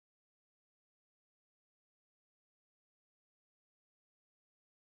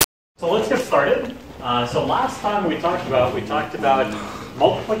So let's get started. So last time we talked about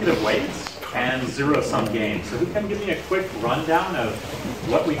multiplicative weights and zero-sum games. So who can give me a quick rundown of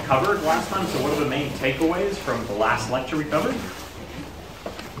what we covered last time? So what are the main takeaways from the last lecture we covered?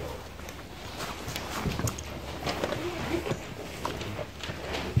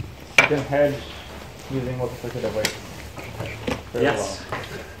 You can hedge using multiplicative weights. Yes.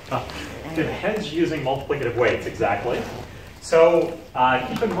 You can hedge using multiplicative weights, exactly. So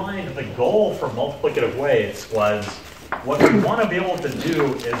keep in mind that the goal for multiplicative weights was what we want to be able to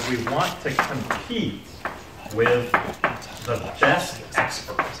do is we want to compete with the best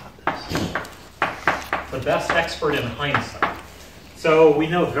expert. The best expert in hindsight. So we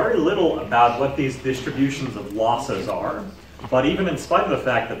know very little about what these distributions of losses are, but even in spite of the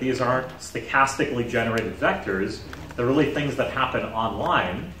fact that these aren't stochastically generated vectors, they're really things that happen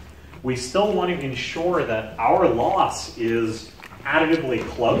online, we still want to ensure that our loss is additively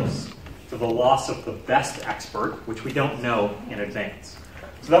close to the loss of the best expert, which we don't know in advance.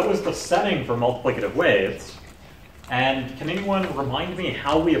 So that was the setting for multiplicative weights. And can anyone remind me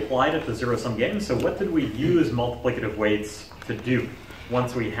how we applied it to zero-sum games? So what did we use multiplicative weights to do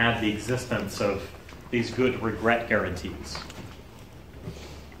once we had the existence of these good regret guarantees?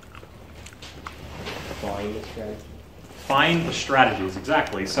 Find the strategy. Find the strategies,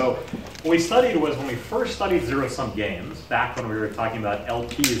 exactly. So what we studied was when we first studied zero-sum games, back when we were talking about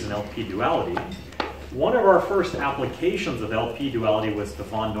LPs and LP duality, one of our first applications of LP duality was the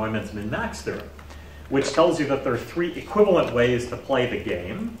von Neumann's min-max theorem, which tells you that there are three equivalent ways to play the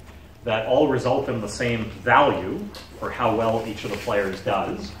game that all result in the same value for how well each of the players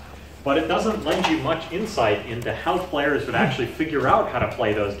does. But it doesn't lend you much insight into how players would actually figure out how to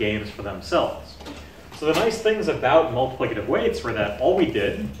play those games for themselves. So the nice things about multiplicative weights were that all we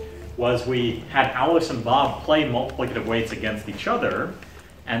did was we had Alice and Bob play multiplicative weights against each other,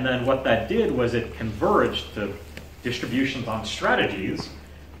 and then what that did was it converged to distributions on strategies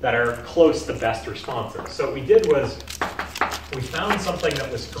that are close to best responses. So what we did was we found something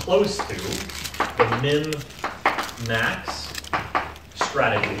that was close to the min-max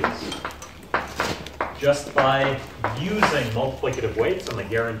strategies just by using multiplicative weights and the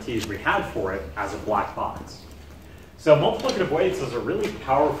guarantees we had for it as a black box. So multiplicative weights is a really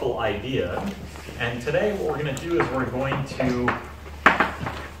powerful idea, and today what we're going to do is we're going to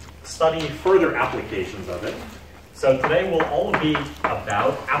study further applications of it. So today will all be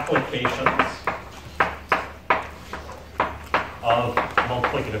about applications of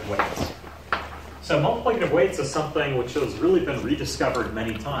multiplicative weights. So multiplicative weights is something which has really been rediscovered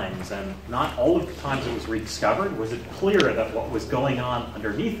many times, and not all of the times it was rediscovered was it clear that what was going on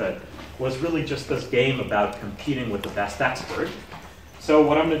underneath it was really just this game about competing with the best expert. So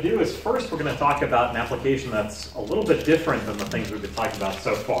what I'm going to do is first we're going to talk about an application that's a little bit different than the things we've been talking about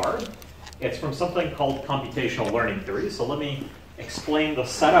so far. It's from something called computational learning theory. So let me explain the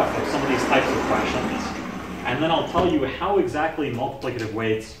setup of some of these types of questions, and then I'll tell you how exactly multiplicative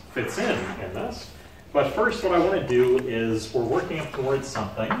weights fits in this. But first, what I want to do is we're working up towards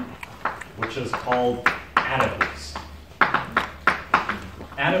something which is called AdaBoost.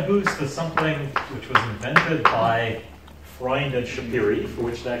 AdaBoost is something which was invented by Freund and Shapiri, for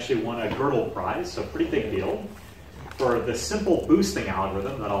which they actually won a Gödel Prize, so pretty big deal, for the simple boosting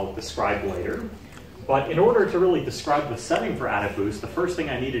algorithm that I'll describe later. But in order to really describe the setting for AdaBoost, the first thing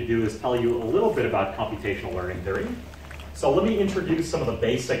I need to do is tell you a little bit about computational learning theory. So let me introduce some of the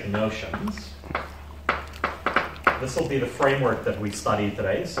basic notions. This will be the framework that we studied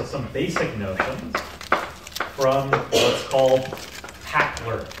today. So some basic notions from what's called packed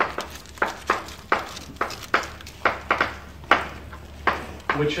learning,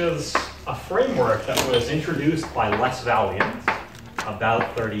 which is a framework that was introduced by Les Valiant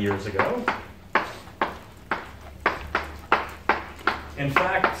about 30 years ago. In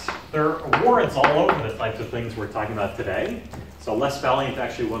fact, there are awards all over the types of things we're talking about today. So Les Valiant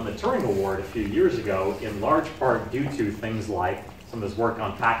actually won the Turing Award a few years ago, in large part due to things like some of his work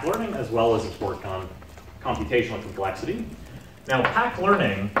on packed learning, as well as his work on computational complexity. Now, packed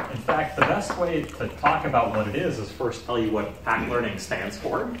learning, in fact, the best way to talk about what it is first tell you what packed learning stands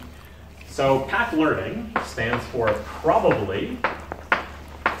for. So packed learning stands for probably,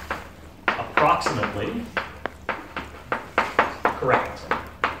 approximately, correct.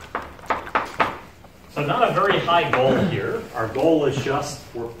 So not a very high goal here. Our goal is just,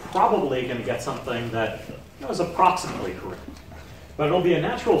 we're probably going to get something that is approximately correct. But it'll be a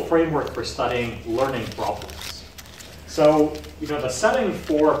natural framework for studying learning problems. So, the setting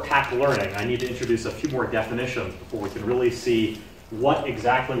for packed learning, I need to introduce a few more definitions before we can really see what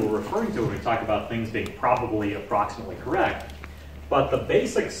exactly we're referring to when we talk about things being probably approximately correct. But the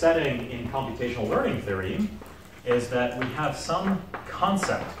basic setting in computational learning theory is that we have some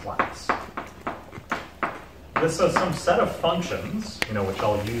concept class. This is some set of functions, which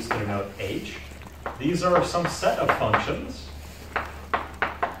I'll use to denote H. These are some set of functions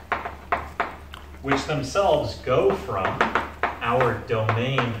which themselves go from our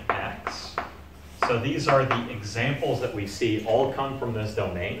domain X. So these are the examples that we see all come from this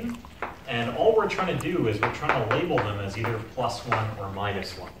domain. And all we're trying to do is we're trying to label them as either +1 or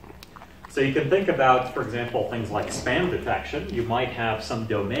 -1. So you can think about, for example, things like spam detection. You might have some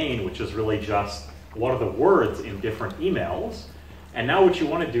domain which is really just what are the words in different emails. And now what you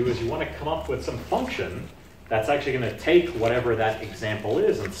want to do is you want to come up with some function that's actually going to take whatever that example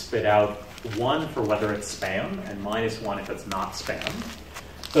is and spit out 1 for whether it's spam and -1 if it's not spam.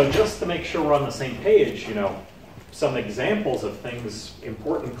 So just to make sure we're on the same page, some examples of things,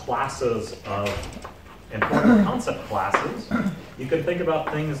 important classes of important concept classes, you can think about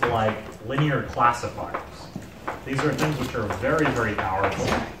things like linear classifiers. These are things which are very, very powerful,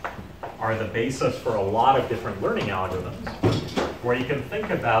 are the basis for a lot of different learning algorithms, where you can think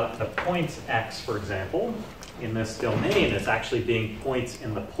about the point X, for example, in this domain as actually being points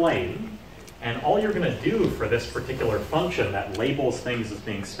in the plane. And all you're going to do for this particular function that labels things as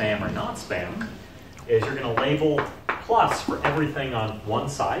being spam or not spam is you're going to label plus for everything on one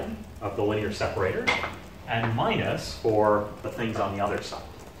side of the linear separator and minus for the things on the other side.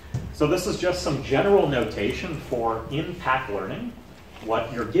 So this is just some general notation for in pack learning.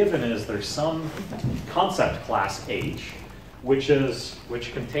 What you're given is there's some concept class H, which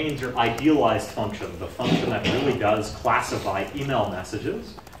contains your idealized function, the function that really does classify email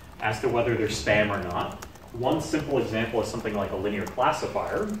messages as to whether they're spam or not. One simple example is something like a linear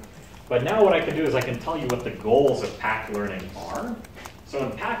classifier. But now what I can do is I can tell you what the goals of pack learning are. So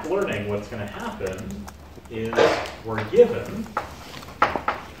in pack learning, what's going to happen is we're given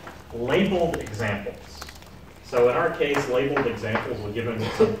labeled examples. So in our case, labeled examples were given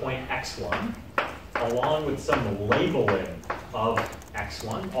with some point x1, along with some labeling of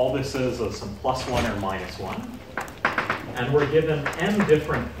x1. All this is some +1 or -1. And we're given n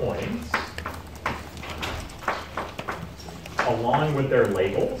different points along with their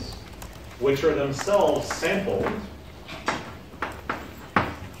labels, which are themselves sampled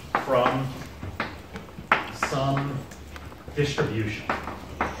from some distribution.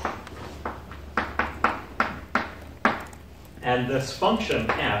 And this function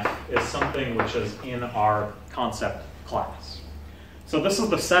f is something which is in our concept class. So this is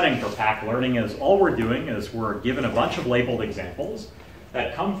the setting for pack learning, is all we're doing is we're given a bunch of labeled examples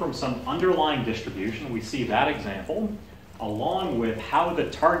that come from some underlying distribution. We see that example along with how the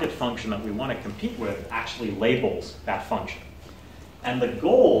target function that we want to compete with actually labels that function. And the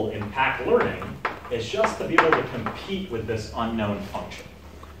goal in pack learning is just to be able to compete with this unknown function.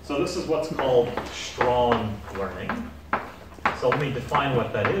 So this is what's called strong learning. So let me define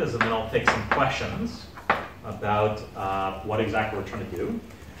what that is, and then I'll take some questions about what exactly we're trying to do.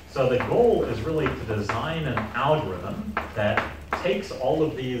 So the goal is really to design an algorithm that takes all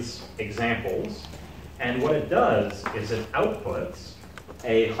of these examples, and what it does is it outputs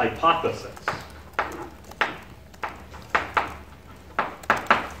a hypothesis.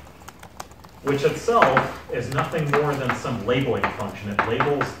 Which itself is nothing more than some labeling function. It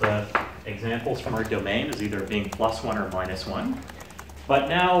labels the examples from our domain as either being +1 or -1. But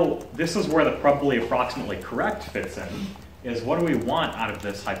now, this is where the probably approximately correct fits in, is what do we want out of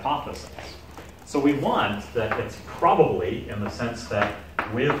this hypothesis? So we want that it's probably, in the sense that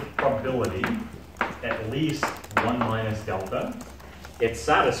with probability, at least 1 minus delta, it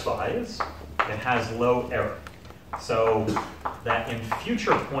satisfies, it has low error. So that in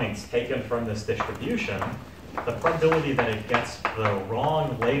future points taken from this distribution, the probability that it gets the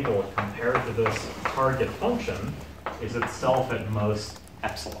wrong label compared to this target function is itself at most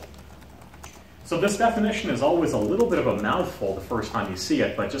epsilon. So this definition is always a little bit of a mouthful the first time you see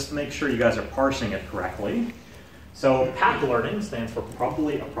it, but just to make sure you guys are parsing it correctly. So pack learning stands for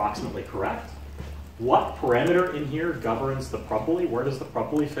probably approximately correct. What parameter in here governs the probability? Where does the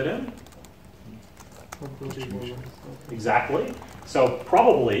probability fit in? Exactly. So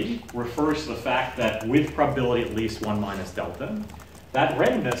probably refers to the fact that with probability at least 1 minus delta. That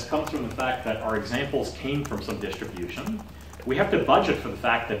randomness comes from the fact that our examples came from some distribution. We have to budget for the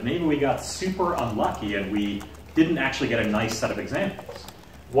fact that maybe we got super unlucky and we didn't actually get a nice set of examples.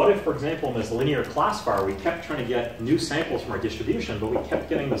 What if, for example, in this linear classifier, we kept trying to get new samples from our distribution, but we kept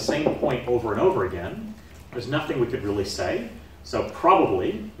getting the same point over and over again? There's nothing we could really say. So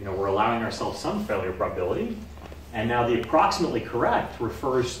probably, we're allowing ourselves some failure probability. And now the approximately correct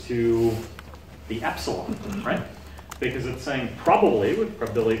refers to the epsilon, right? because it's saying probably, with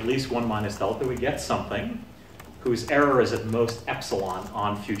probability at least 1 minus delta, we get something whose error is at most epsilon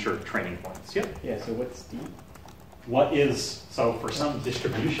on future training points. Yep? Yeah, so what's D? What is, so for some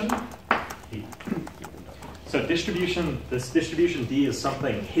distribution, D. So distribution, this distribution D is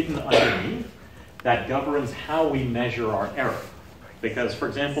something hidden underneath that governs how we measure our error. Because, for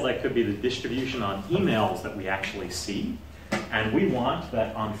example, that could be the distribution on emails that we actually see. And we want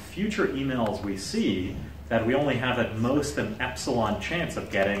that on future emails we see, that we only have at most an epsilon chance of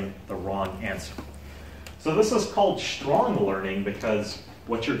getting the wrong answer. So this is called strong learning because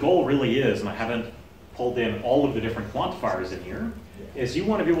what your goal really is, and I haven't pulled in all of the different quantifiers in here, is you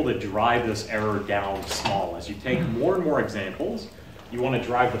want to be able to drive this error down small. As you take more and more examples, you want to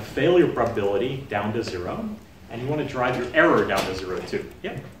drive the failure probability down to 0, and you want to drive your error down to 0 too.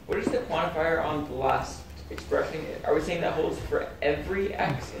 Yeah? What is the quantifier on the last expression? Are we saying that holds for every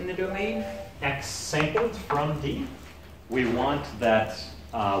x in the domain? X sampled from D. We want that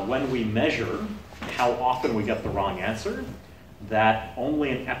when we measure how often we get the wrong answer, that only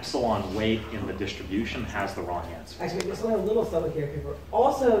an epsilon weight in the distribution has the wrong answer. Actually, there's something a little subtle here, because we're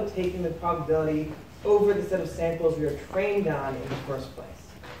also taking the probability over the set of samples we are trained on in the first place.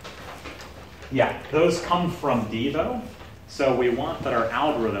 Yeah, those come from D though. So we want that our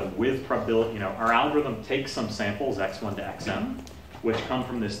algorithm with probability, our algorithm takes some samples, x1 to xm, which come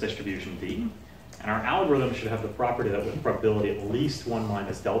from this distribution D. And our algorithm should have the property that with probability at least 1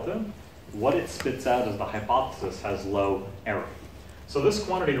 minus delta, what it spits out as the hypothesis has low error. So this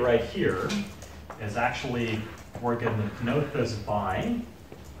quantity right here is actually, we're going to denote this by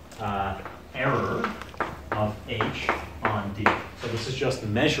error of h on D. So this is just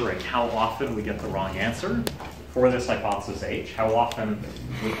measuring how often we get the wrong answer for this hypothesis h, how often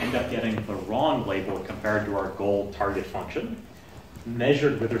we end up getting the wrong label compared to our goal target function,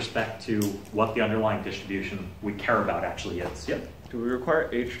 measured with respect to what the underlying distribution we care about actually is. Yep. Do we require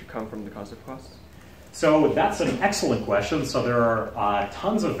h to come from the concept class? So that's an excellent question. So there are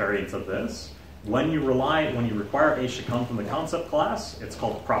tons of variants of this. When you require h to come from the concept class, it's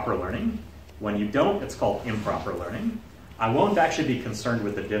called proper learning. When you don't, it's called improper learning. I won't actually be concerned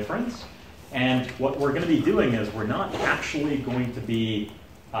with the difference. And what we're going to be doing is we're not actually going to be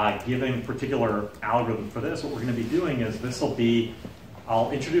giving particular algorithm for this. What we're going to be doing is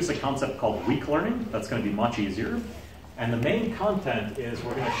I'll introduce a concept called weak learning. That's going to be much easier. And the main content is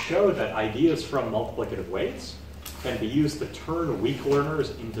we're going to show that ideas from multiplicative weights can be used to turn weak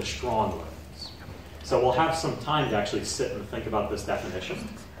learners into strong learners. So we'll have some time to actually sit and think about this definition.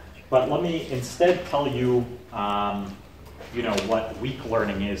 But let me instead tell you, what weak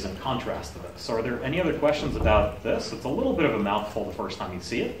learning is in contrast to this. So are there any other questions about this? It's a little bit of a mouthful the first time you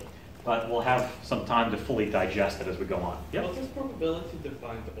see it, but we'll have some time to fully digest it as we go on. Yep. What is probability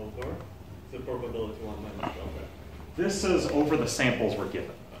defined over? The probability 1 minus delta. This is over the samples we're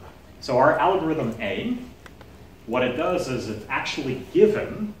given. So our algorithm A, what it does is it's actually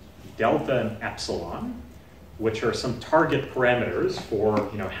given delta and epsilon, which are some target parameters for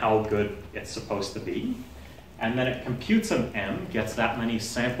how good it's supposed to be. And then it computes an M, gets that many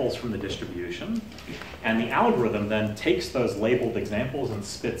samples from the distribution, and the algorithm then takes those labeled examples and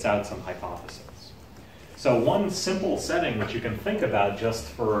spits out some hypotheses. So one simple setting which you can think about just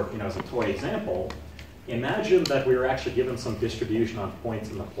for, as a toy example, imagine that we were actually given some distribution on points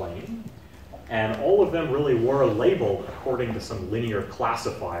in the plane, and all of them really were labeled according to some linear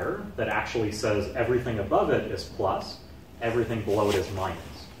classifier that actually says everything above it is plus, everything below it is minus.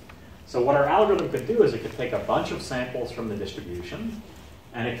 So what our algorithm could do is it could take a bunch of samples from the distribution,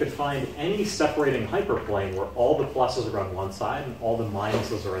 and it could find any separating hyperplane where all the pluses are on one side and all the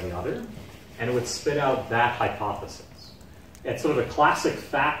minuses are on the other, and it would spit out that hypothesis. It's sort of a classic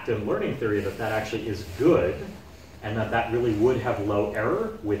fact in learning theory that actually is good, and that really would have low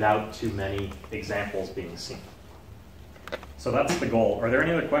error without too many examples being seen. So that's the goal. Are there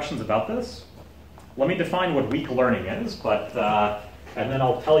any other questions about this? Let me define what weak learning is, and then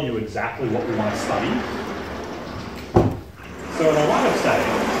I'll tell you exactly what we want to study. So in a lot of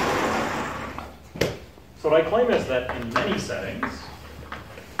settings, so what I claim is that in many settings,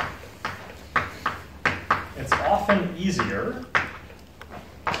 it's often easier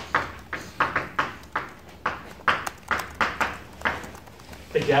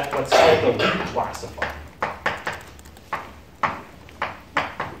to get what's called the weak classifier.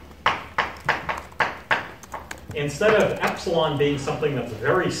 Instead of epsilon being something that's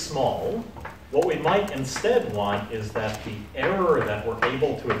very small, what we might instead want is that the error that we're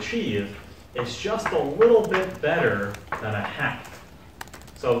able to achieve is just a little bit better than a half.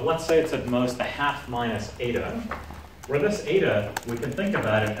 So let's say it's at most a half minus eta, where this eta, we can think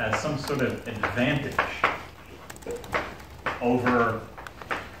about it as some sort of advantage over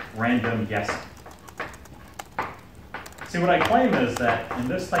random guessing. See, what I claim is that in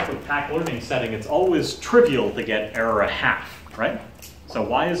this type of pack learning setting, it's always trivial to get error 1/2, right? So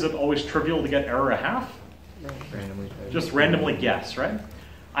why is it always trivial to get error 1/2? Just randomly guess, right?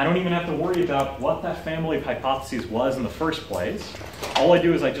 I don't even have to worry about what that family of hypotheses was in the first place. All I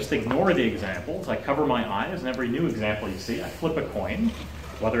do is I just ignore the examples. I cover my eyes, and every new example you see, I flip a coin,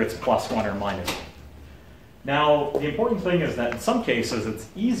 whether it's +1 or -1. Now, the important thing is that in some cases, it's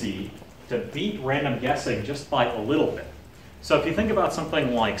easy to beat random guessing just by a little bit. So if you think about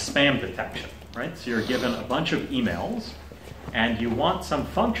something like spam detection, right? So you're given a bunch of emails, and you want some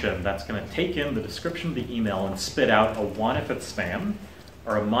function that's going to take in the description of the email and spit out a 1 if it's spam,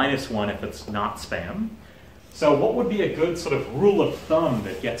 or a -1 if it's not spam. So what would be a good sort of rule of thumb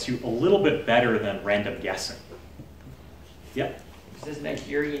that gets you a little bit better than random guessing? Yep. This is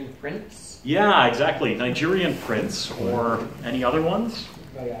Nigerian prince. Yeah, exactly. Nigerian prince, or any other ones?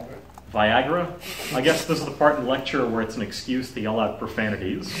 Viagra. Viagra. I guess this is the part in the lecture where it's an excuse to yell out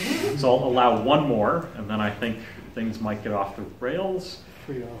profanities. So I'll allow one more, and then I think things might get off the rails.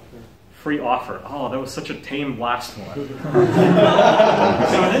 Free offer. Free offer. Oh, that was such a tame last one.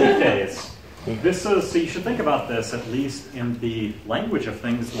 So in any case, this is, so you should think about this at least in the language of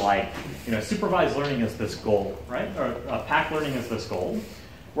things like, supervised learning is this goal, right? Or pack learning is this goal.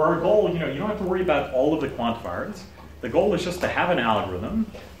 Where our goal, you don't have to worry about all of the quantifiers. The goal is just to have an algorithm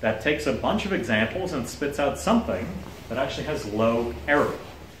that takes a bunch of examples and spits out something that actually has low error.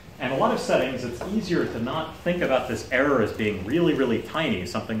 And a lot of settings, it's easier to not think about this error as being really, really tiny,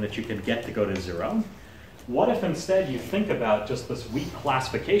 something that you can get to go to 0. What if instead you think about just this weak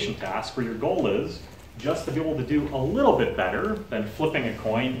classification task where your goal is just to be able to do a little bit better than flipping a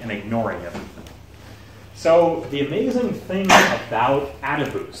coin and ignoring everything? So the amazing thing about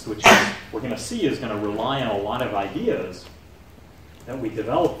AdaBoost, which we're going to see is going to rely on a lot of ideas that we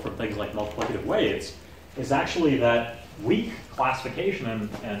developed from things like multiplicative weights, is actually that weak classification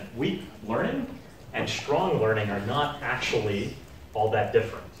and weak learning and strong learning are not actually all that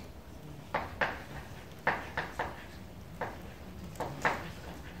different.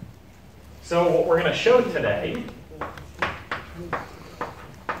 So what we're going to show today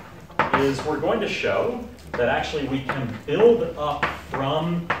is we're going to show that actually we can build up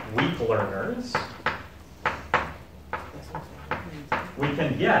from weak learners. We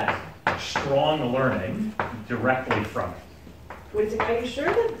can get strong learning directly from it. Wait a second, are you sure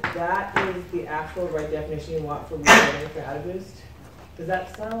that that is the actual right definition you want for weak learning for AdaBoost? Because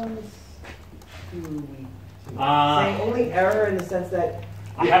that sounds too weak. Saying only error in the sense that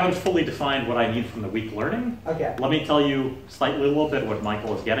I haven't fully defined what I need from the weak learning. Okay. Let me tell you slightly a little bit what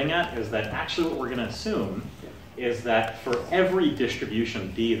Michael is getting at, is that actually what we're going to assume is that for every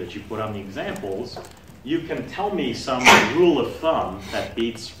distribution D that you put on the examples, you can tell me some rule of thumb that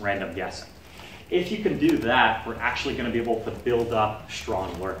beats random guessing. If you can do that, we're actually going to be able to build up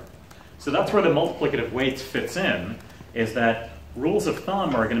strong learning. So that's where the multiplicative weights fits in, is that rules of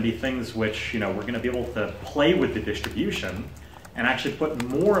thumb are going to be things which we're going to be able to play with the distribution and actually put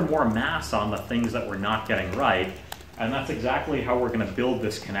more and more mass on the things that we're not getting right. And that's exactly how we're going to build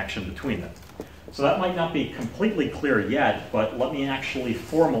this connection between them. So that might not be completely clear yet, but let me actually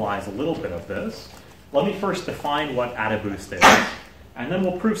formalize a little bit of this. Let me first define what AdaBoost is, and then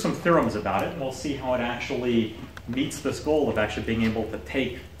we'll prove some theorems about it, and we'll see how it actually meets this goal of actually being able to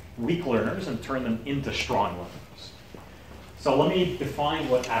take weak learners and turn them into strong learners. So let me define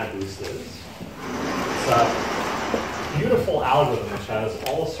what AdaBoost is. It's a beautiful algorithm which has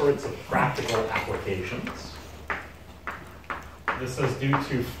all sorts of practical applications. This is due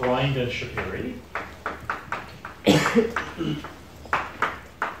to Freund and Shapiri.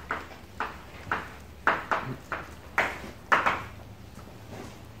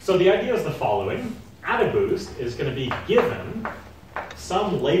 So the idea is the following. AdaBoost is going to be given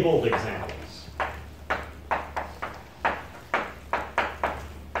some labeled examples.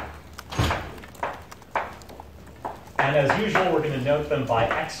 And as usual, we're going to note them by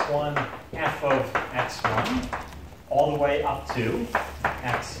x1, f of x1, all the way up to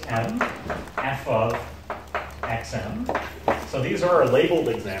xm, f of xm. So these are our labeled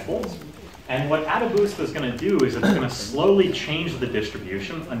examples. And what AdaBoost is going to do is it's going to slowly change the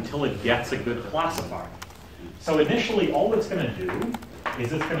distribution until it gets a good classifier. So initially, all it's going to do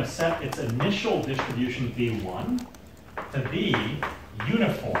is it's going to set its initial distribution v1 to be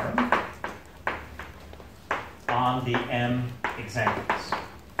uniform on the m examples.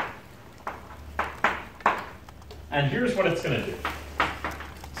 And here's what it's going to do.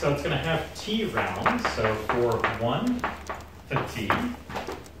 So it's going to have t rounds, so for 1 to t.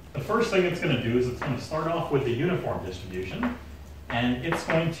 The first thing it's going to do is it's going to start off with the uniform distribution, and it's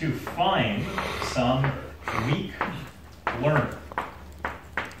going to find some weak learner,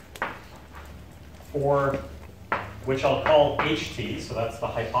 for which I'll call HT, so that's the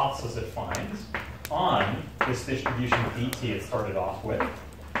hypothesis it finds, on this distribution dt it started off with.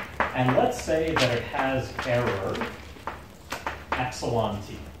 And let's say that it has error epsilon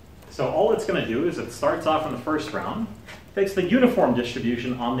t. So all it's going to do is it starts off in the first round, takes the uniform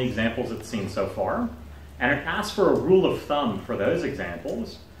distribution on the examples it's seen so far, and it asks for a rule of thumb for those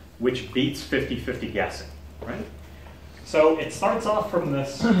examples, which beats 50-50 guessing, right? So it starts off from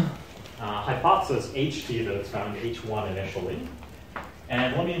this hypothesis ht that it's found h1 initially.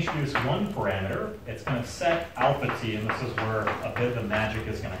 And let me introduce one parameter. It's going to set alpha t, and this is where a bit of the magic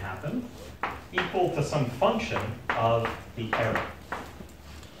is going to happen, equal to some function of the error.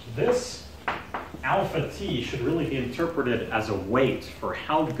 This alpha t should really be interpreted as a weight for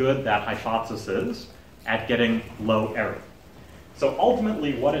how good that hypothesis is at getting low error. So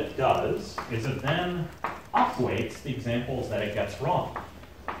ultimately what it does is it then upweights the examples that it gets wrong.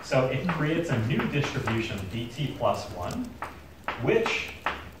 So it creates a new distribution, dt plus 1, which,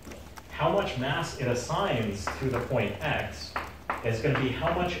 how much mass it assigns to the point x is going to be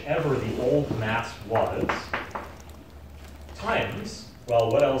how much ever the old mass was, times,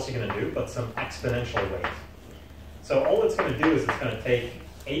 well, what else are you going to do but some exponential weight. So all it's going to do is it's going to take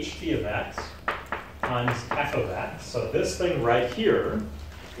ht of x times f of x. So this thing right here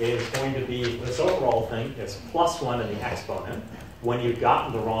is going to be, this overall thing is plus 1 in the exponent when you've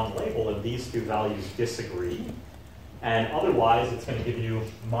gotten the wrong label and these two values disagree. And otherwise, it's going to give you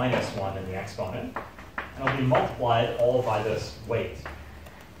minus 1 in the exponent. And it'll be multiplied all by this weight.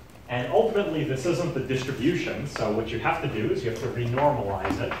 And ultimately, this isn't the distribution. So what you have to do is you have to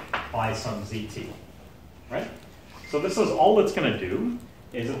renormalize it by some zt, right? So this is all it's going to do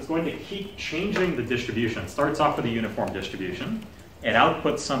is it's going to keep changing the distribution. It starts off with a uniform distribution. It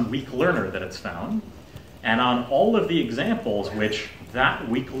outputs some weak learner that it's found. And on all of the examples which that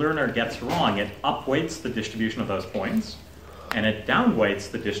weak learner gets wrong, it upweights the distribution of those points, and it downweights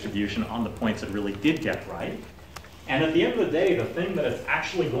the distribution on the points it really did get right. And at the end of the day, the thing that it's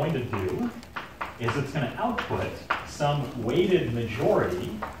actually going to do is it's going to output some weighted majority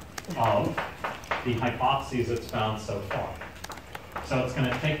of the hypotheses it's found so far. So it's going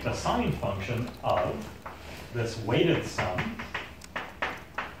to take the sine function of this weighted sum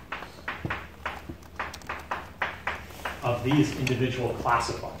of these individual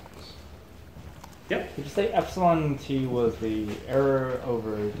classifiers. Yep? Did you say epsilon t was the error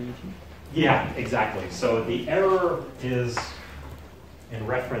over dt? Yeah, exactly. So the error is in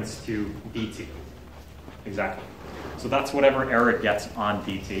reference to dt. Exactly. So that's whatever error it gets on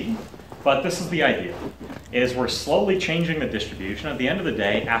dt. But this is the idea, is we're slowly changing the distribution. At the end of the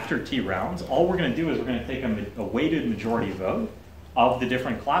day, after t rounds, all we're going to do is we're going to take a weighted majority vote of the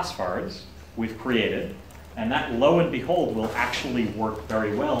different classifiers we've created. And that, lo and behold, will actually work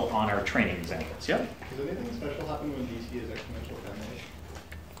very well on our training examples. Yeah? Does anything special happen when dt is exponential family?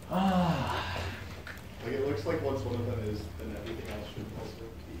 Like it looks like once one of them is, then everything else should also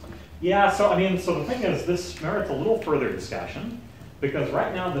be. Yeah, so I mean, so the thing is, this merits a little further discussion, because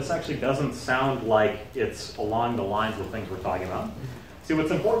right now this actually doesn't sound like it's along the lines of things we're talking about. See,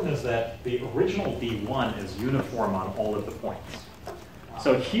 what's important is that the original D1 is uniform on all of the points.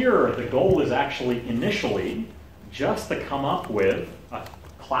 So here, the goal is actually initially just to come up with a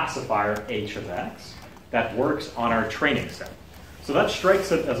classifier h of x that works on our training set. So that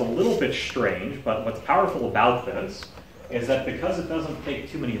strikes it as a little bit strange, but what's powerful about this is that because it doesn't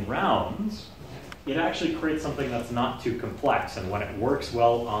take too many rounds, it actually creates something that's not too complex. And when it works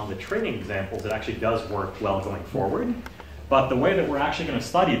well on the training examples, it actually does work well going forward. But the way that we're actually going to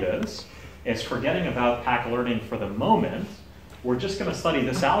study this is forgetting about pack learning for the moment. We're just going to study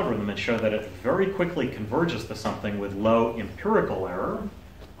this algorithm and show that it very quickly converges to something with low empirical error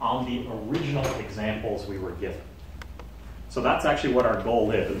on the original examples we were given. So that's actually what our goal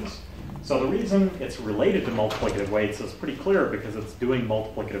is. So the reason it's related to multiplicative weights is pretty clear because it's doing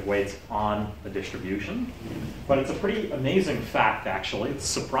multiplicative weights on the distribution. But it's a pretty amazing fact, actually. It's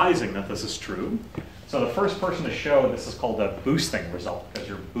surprising that this is true. So the first person to show this is called a boosting result, because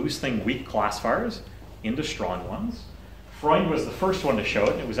you're boosting weak classifiers into strong ones. Freund was the first one to show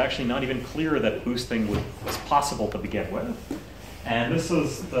it, and it was actually not even clear that boosting was possible to begin with. And this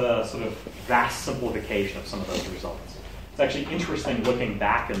is the sort of vast simplification of some of those results. It's actually interesting looking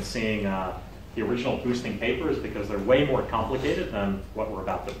back and seeing the original boosting papers because they're way more complicated than what we're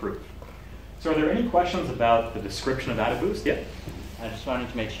about to prove. So are there any questions about the description of AdaBoost? Yeah? I just wanted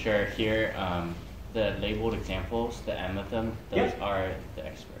to make sure here, the labeled examples, the M of them, those are the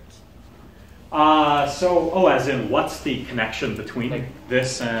experts. As in, what's the connection between Like,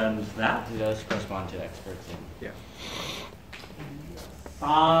 this and that? Do those correspond to experts in?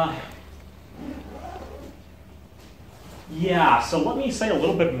 Yeah. Yeah, so let me say a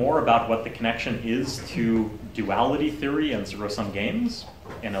little bit more about what the connection is to duality theory and zero-sum games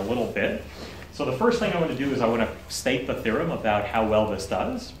in a little bit. So the first thing I want to do is I want to state the theorem about how well this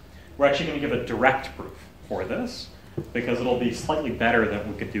does. We're actually going to give a direct proof for this, because it'll be slightly better than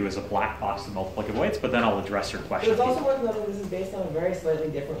we could do as a black box in multiplicative weights, but then I'll address your question. It's also worth noting this is based on a very slightly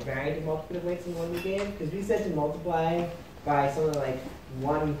different variant of multiplicative weights than the one we gave, because we said to multiply by something like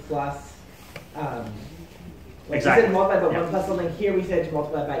 1 plus, Exactly. We said multiply by Yeah. 1 plus something. Here we said to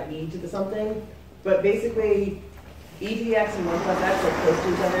multiply by e to the something. But basically, e to the x and 1 plus x are close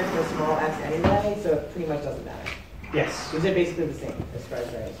to each other for small x anyway, so it pretty much doesn't matter. Yes. Because they're basically the same as far as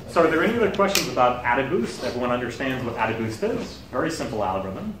variance. So are there any other questions about added boost? Everyone understands what added boost is? Very simple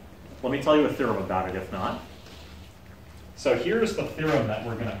algorithm. Let me tell you a theorem about it if not. So here's the theorem that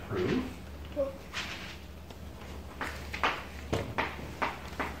we're going to prove.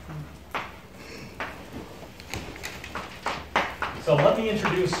 So let me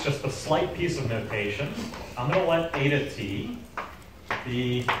introduce just a slight piece of notation. I'm going to let eta t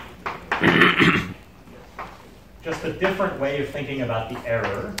be just a different way of thinking about the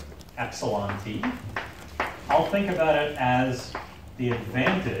error, epsilon t. I'll think about it as the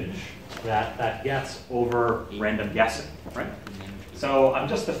advantage that gets over random guessing, right? So I'm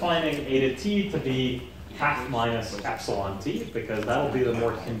just defining eta t to be half minus epsilon t, because that'll be the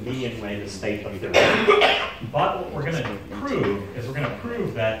more convenient way to state the theorem. But what we're going to prove is we're going to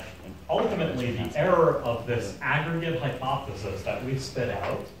prove that ultimately the error of this aggregate hypothesis that we spit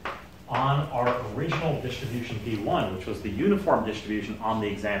out on our original distribution P1, which was the uniform distribution on the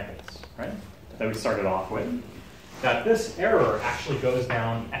examples, right, that we started off with, that this error actually goes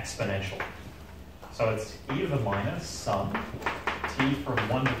down exponentially. So it's e to the minus sum t from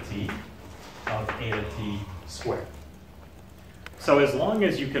 1 to t of eta t squared. So as long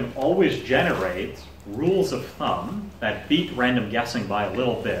as you can always generate rules of thumb that beat random guessing by a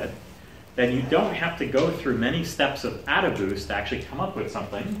little bit, then you don't have to go through many steps of AdaBoost to actually come up with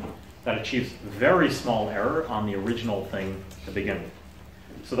something that achieves very small error on the original thing to begin with.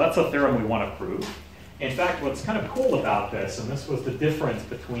 So that's a theorem we want to prove. In fact, what's kind of cool about this, and this was the difference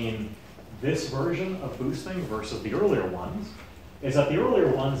between this version of boosting versus the earlier ones, is that the earlier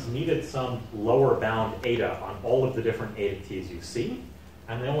ones needed some lower bound eta on all of the different eta t's you see,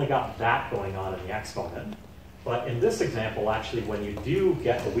 and they only got that going on in the exponent. But in this example, actually, when you do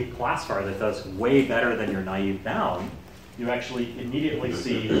get a weak classifier that does way better than your naive bound, you actually immediately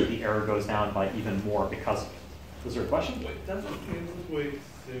see that the error goes down by even more because of it. Is there a question? Wait, does it translate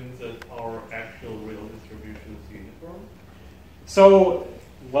assumes that our actual real distribution is uniform? So,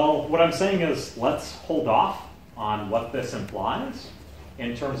 well, what I'm saying is let's hold off on what this implies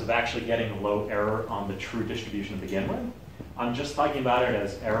in terms of actually getting low error on the true distribution to begin with. I'm just talking about it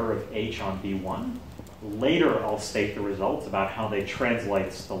as error of h on B1. Later, I'll state the results about how they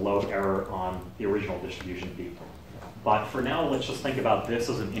translate the low error on the original distribution B1. But for now, let's just think about this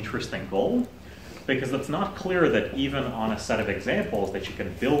as an interesting goal, because it's not clear that even on a set of examples that you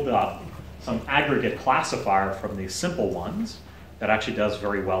can build up some aggregate classifier from these simple ones that actually does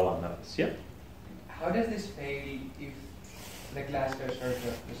very well on those. Yeah? How does this fail if the classifiers are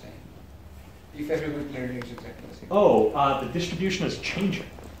just the same? If every clearly is exactly the same? Oh, the distribution is changing.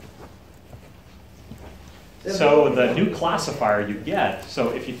 So the new classifier you get, so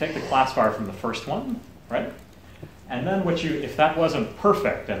if you take the classifier from the first one, right? And then if that wasn't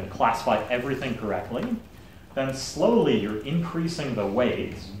perfect and classify everything correctly, then slowly you're increasing the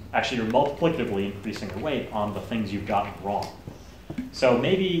weights. Actually, you're multiplicatively increasing the weight on the things you've gotten wrong. So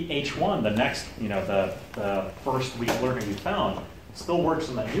maybe H1, the next, the first weak learner you found, still works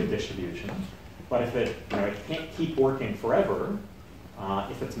in that new distribution, but if it can't keep working forever,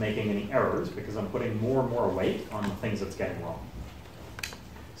 if it's making any errors, because I'm putting more and more weight on the things it's getting wrong.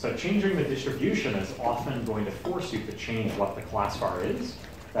 So changing the distribution is often going to force you to change what the classifier is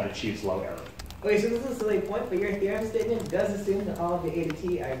that achieves low error. Okay, so this is a silly point, but your theorem statement does assume that all of the A to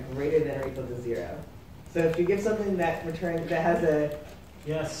T are greater than or equal to 0. So if you give something that has a...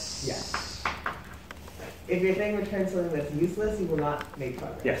 Yes. Yes. If your thing returns something that's useless, you will not make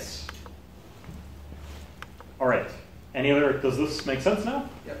progress. Yes. All right. Does this make sense now?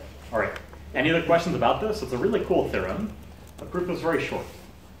 Yep. All right. Any other questions about this? It's a really cool theorem. The proof is very short.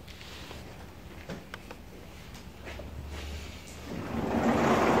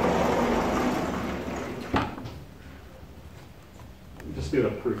 Just do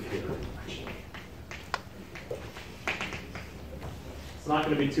the proof here. It's not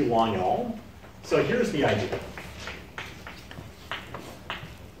going to be too long at all. So here's the idea.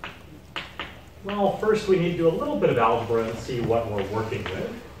 Well, first we need to do a little bit of algebra and see what we're working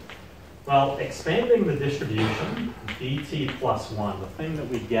with. Well, expanding the distribution, dt plus 1, the thing that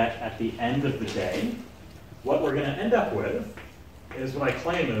we get at the end of the day, what we're going to end up with is what I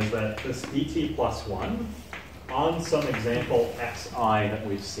claim is that this dt plus 1 on some example xi that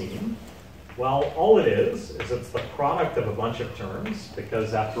we've seen, well, all it is it's the product of a bunch of terms,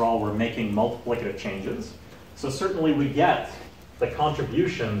 because after all, we're making multiplicative changes. So certainly we get the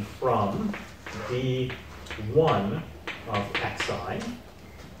contribution from d1 of xi.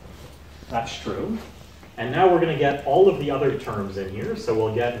 That's true. And now we're going to get all of the other terms in here. So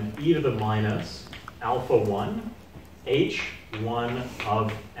we'll get an e to the minus alpha 1, h1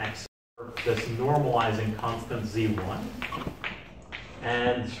 of x, this normalizing constant z1.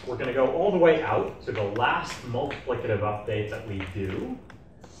 And we're going to go all the way out to the last multiplicative update that we do,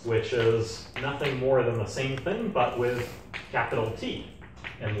 which is nothing more than the same thing, but with capital T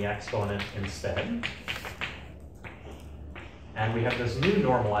in the exponent instead. And we have this new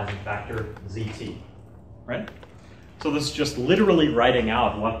normalizing factor, zt, right? So this is just literally writing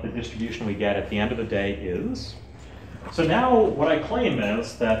out what the distribution we get at the end of the day is. So now what I claim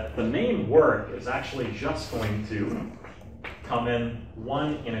is that the main work is actually just going to come in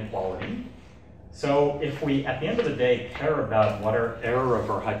one inequality. So if we, at the end of the day, care about what our error of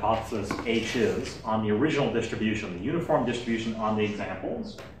our hypothesis h is on the original distribution, the uniform distribution on the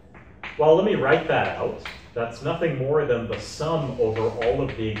examples, well, let me write that out. That's nothing more than the sum over all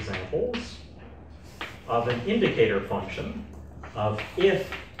of the examples of an indicator function of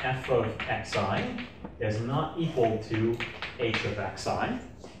if f of xi is not equal to h of xi.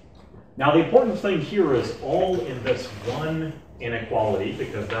 Now, the important thing here is all in this one inequality,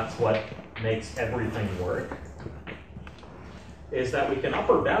 because that's what makes everything work, is that we can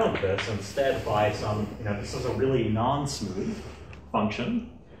upper bound this instead by some, this is a really non-smooth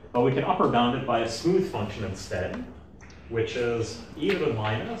function, but we can upper bound it by a smooth function instead, which is e to the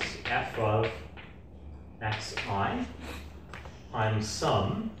minus f of xi times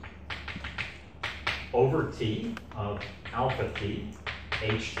sum over t of alpha t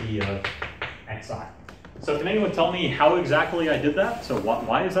ht of xi. So can anyone tell me how exactly I did that? So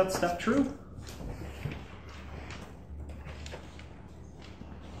why is that step true?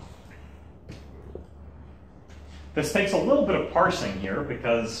 This takes a little bit of parsing here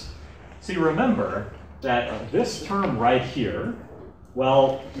because, see, remember that this term right here,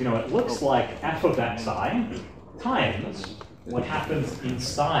 well, it looks like f of xi times what happens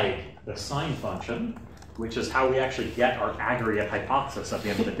inside the sine function, which is how we actually get our aggregate hypothesis at the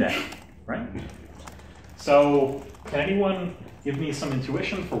end of the day, right? So can anyone give me some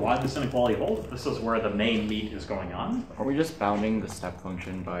intuition for why this inequality holds? This is where the main meat is going on. Are we just bounding the step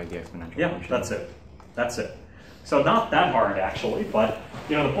function by the exponential Yeah, function? that's it. That's it. So not that hard, actually, but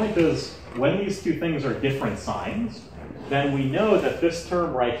the point is, when these two things are different signs, then we know that this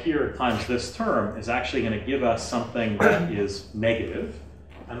term right here times this term is actually going to give us something that is negative,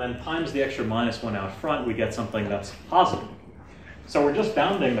 and then times the extra minus 1 out front, we get something that's positive. So we're just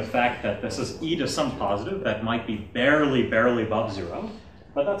bounding the fact that this is e to some positive that might be barely above 0,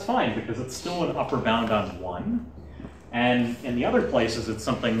 but that's fine because it's still an upper bound on 1. And in the other places, it's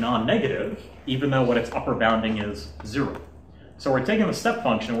something non-negative, even though what it's upper bounding is 0. So we're taking the step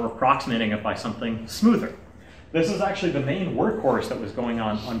function and we're approximating it by something smoother. This is actually the main workhorse that was going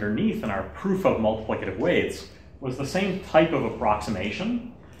on underneath in our proof of multiplicative weights, was the same type of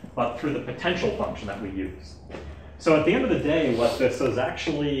approximation, but through the potential function that we used. So at the end of the day, what this is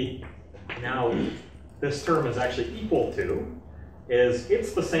actually, now this term is actually equal to, is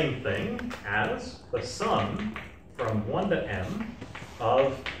it's the same thing as the sum from 1 to m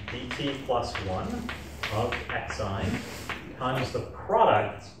of dt plus 1 of xi times the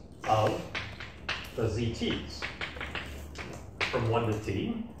product of the zt's from 1 to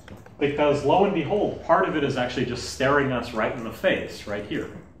t, because lo and behold, part of it is actually just staring us right in the face, right here,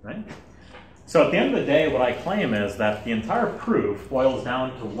 right? So at the end of the day, what I claim is that the entire proof boils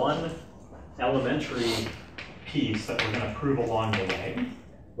down to one elementary piece that we're going to prove along the way,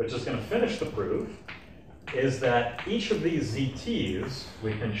 which is going to finish the proof, is that each of these zt's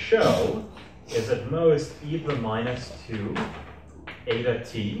we can show is at most e to the minus 2 eta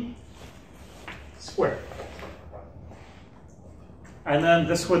t squared. And then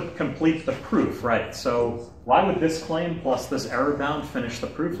this would complete the proof, right? So why would this claim plus this error bound finish the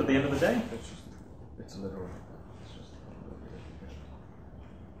proof at the end of the day? It's literal.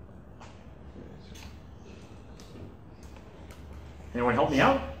 Anyone help me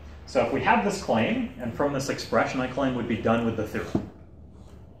out? So if we have this claim, and from this expression I claim would be done with the theorem.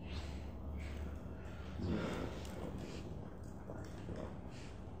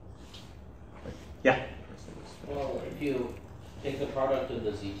 product of the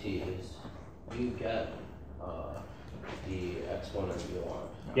ZTs, you get the exponent you want.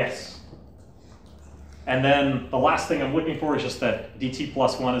 Yes. And then the last thing I'm looking for is just that dt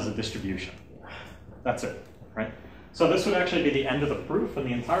plus 1 is a distribution. That's it, right? So this would actually be the end of the proof, and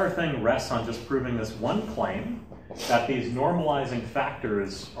the entire thing rests on just proving this one claim, that these normalizing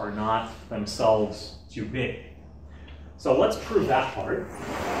factors are not themselves too big. So let's prove that part.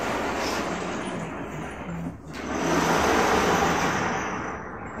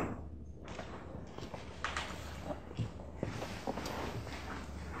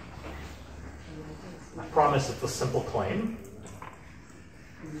 I promise it's a simple claim.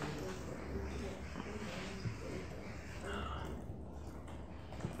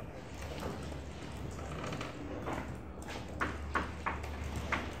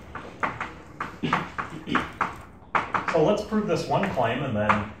 So let's prove this one claim, and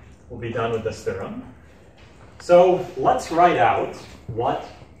then we'll be done with this theorem. So let's write out what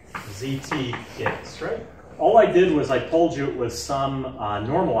ZT is, right? All I did was I told you it was some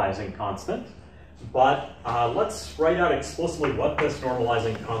normalizing constant, but let's write out explicitly what this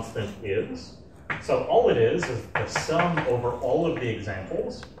normalizing constant is. So all it is the sum over all of the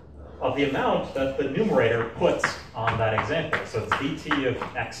examples of the amount that the numerator puts on that example. So it's dt of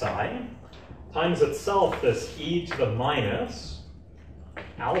xi times itself this e to the minus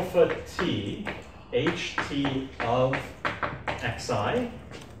alpha t ht of xi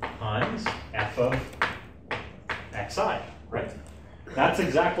times f of xi, right? That's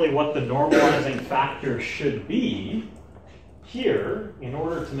exactly what the normalizing factor should be here in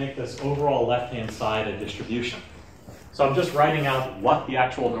order to make this overall left-hand side a distribution. So I'm just writing out what the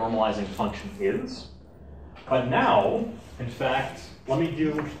actual normalizing function is. But now, in fact, let me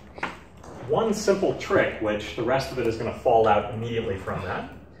do one simple trick, which the rest of it is going to fall out immediately from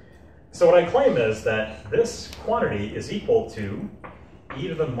that. So what I claim is that this quantity is equal to e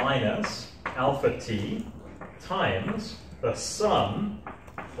to the minus alpha t times the sum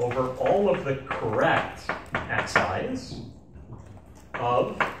over all of the correct xi's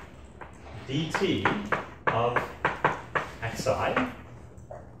of dt of xi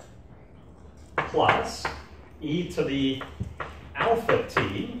plus e to the alpha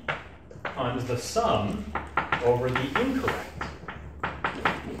t times the sum over the incorrect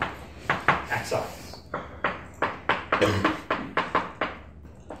xi's.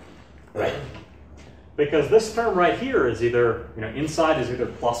 Right? Because this term right here is either, inside is either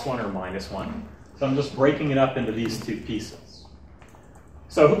 +1 or -1. So I'm just breaking it up into these two pieces.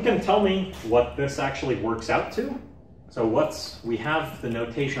 So who can tell me what this actually works out to? So we have the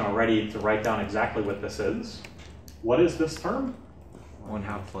notation already to write down exactly what this is. What is this term?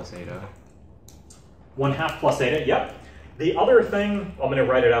 1/2 plus eta. 1/2 plus eta, yep. The other thing, I'm going to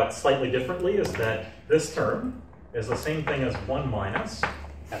write it out slightly differently, is that this term is the same thing as 1 minus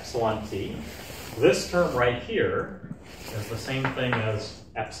epsilon t. This term right here is the same thing as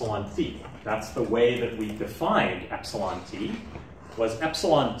epsilon t. That's the way that we defined epsilon t, was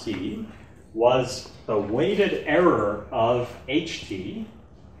epsilon t was the weighted error of ht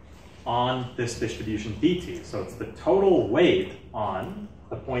on this distribution dt. So it's the total weight on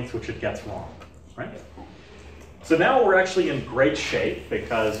the points which it gets wrong, right? So now we're actually in great shape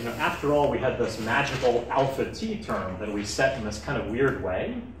because, after all, we had this magical alpha t term that we set in this kind of weird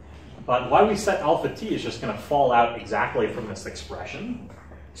way. But why we set alpha t is just going to fall out exactly from this expression.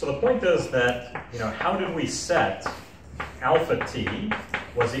 So the point is that, how did we set alpha t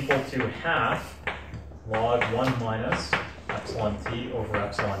was equal to half log 1 minus epsilon t over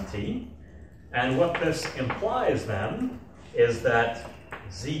epsilon t. And what this implies then is that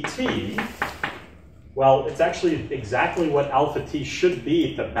zt, well, it's actually exactly what alpha t should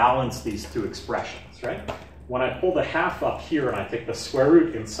be to balance these two expressions, right? When I pull the half up here and I take the square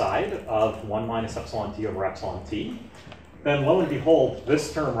root inside of 1 minus epsilon t over epsilon t, then lo and behold,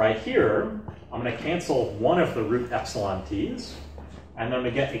 this term right here, I'm going to cancel one of the root epsilon t's, and then I'm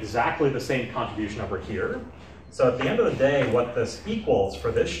going to get exactly the same contribution over here. So at the end of the day, what this equals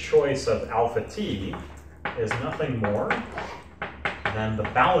for this choice of alpha t is nothing more than the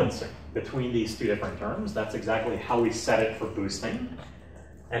balancing between these two different terms. That's exactly how we set it for boosting.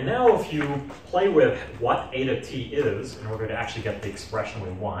 And now if you play with what eta t is in order to actually get the expression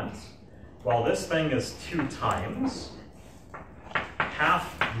we want, well, this thing is 2 times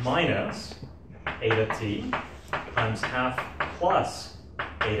half minus eta t times half plus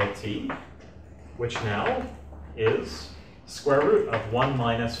eta t, which now is square root of 1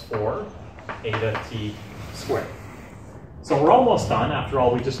 minus 4 eta t squared. So we're almost done. After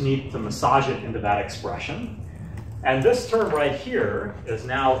all, we just need to massage it into that expression. And this term right here is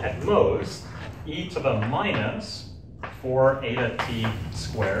now at most e to the minus 4 eta t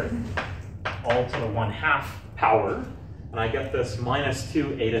squared, all to the 1/2 power, and I get this minus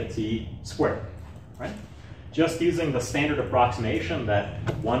 2 eta t squared, right? Just using the standard approximation that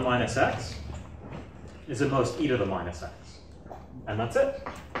 1 minus x is at most e to the minus x. And that's it.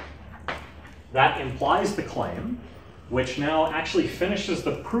 That implies the claim, which now actually finishes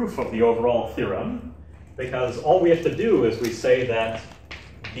the proof of the overall theorem, because all we have to do is we say that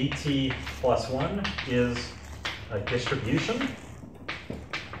dt plus 1 is a distribution.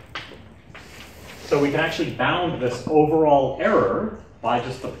 So we can actually bound this overall error by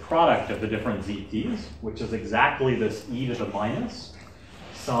just the product of the different zt's, which is exactly this e to the minus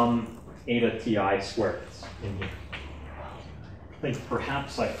some eta ti squareds in here. I think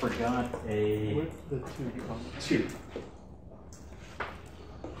perhaps I forgot a Where's the 2 come? 2.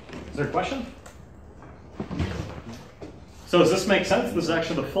 Is there a question? So does this make sense? This is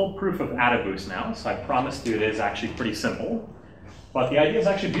actually the full proof of AdaBoost now, so I promised you it is actually pretty simple. But the idea is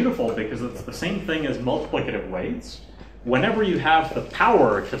actually beautiful because it's the same thing as multiplicative weights. Whenever you have the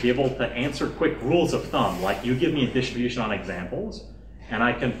power to be able to answer quick rules of thumb, like you give me a distribution on examples, and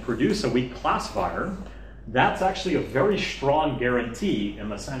I can produce a weak classifier, that's actually a very strong guarantee in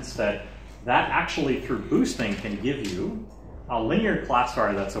the sense that that actually through boosting can give you a linear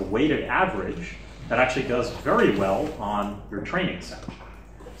classifier that's a weighted average that actually does very well on your training set.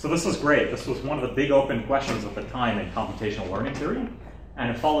 So this is great. This was one of the big open questions at the time in computational learning theory, and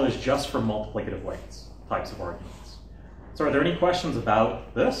it follows just from multiplicative weights types of arguments. So are there any questions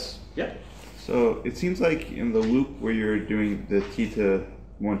about this? Yeah? So it seems like in the loop where you're doing the t to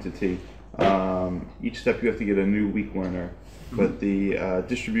 1 to t, each step you have to get a new weak learner, but the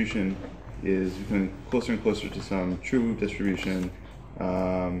distribution is becoming closer and closer to some true distribution,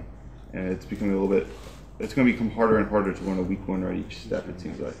 and it's becoming a little bit, it's going to become harder and harder to learn a weak learner at each step, it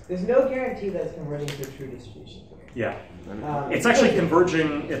seems like. There's no guarantee that it's converting to a true distribution. Yeah. It's actually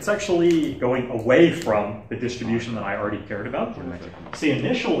converging, it's actually going away from the distribution that I already cared about. See,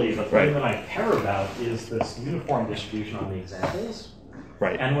 initially, the thing that I care about is this uniform distribution on the examples.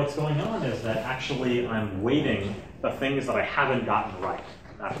 Right. And what's going on is that actually I'm weighting the things that I haven't gotten right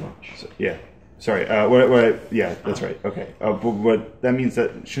that much. So, yeah. Sorry. Yeah, that's right. Okay. But that means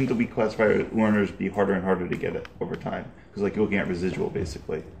that shouldn't the weak classifier learners be harder and harder to get it over time? Because like you're looking at residual,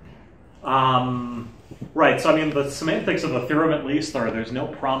 basically. Right. So I mean, the semantics of the theorem, at least, there's no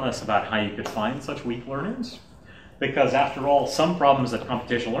promise about how you could find such weak learners, because after all, some problems that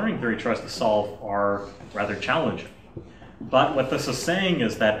computational learning theory tries to solve are rather challenging. But what this is saying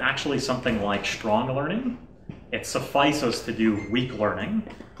is that actually something like strong learning, it suffices to do weak learning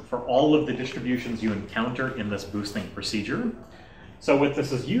for all of the distributions you encounter in this boosting procedure. So what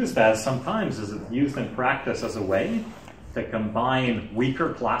this is used as sometimes is it's used in practice as a way to combine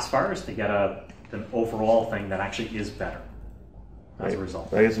weaker classifiers to get an overall thing that actually is better as a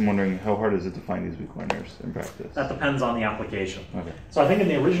result. I guess I'm wondering, how hard is it to find these weak learners in practice? That depends on the application. Okay. So I think in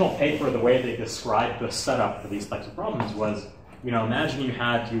the original paper, the way they described the setup for these types of problems was, imagine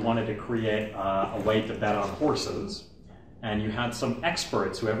you wanted to create a way to bet on horses, and you had some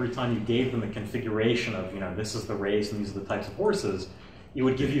experts who every time you gave them a configuration of, this is the race and these are the types of horses, it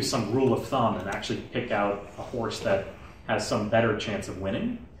would give you some rule of thumb and actually pick out a horse that has some better chance of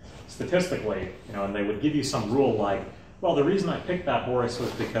winning statistically, and they would give you some rule like, well, the reason I picked that horse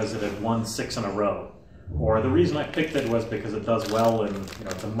was because it had won 6 in a row, or the reason I picked it was because it does well in,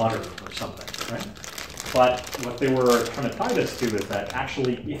 the mutter or something, right? But what they were trying to tie this to is that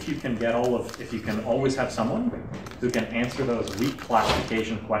actually, if you can always have someone who can answer those weak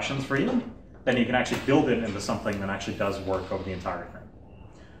classification questions for you, then you can actually build it into something that actually does work over the entire thing.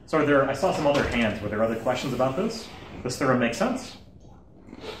 So I saw some other hands. Were there other questions about this? This theorem makes sense?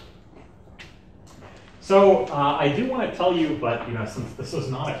 So I do want to tell you, but since this is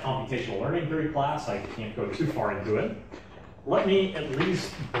not a computational learning theory class, I can't go too far into it. Let me at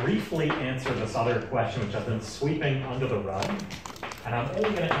least briefly answer this other question, which I've been sweeping under the rug, and I'm only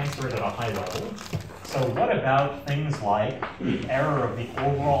going to answer it at a high level. So what about things like the error of the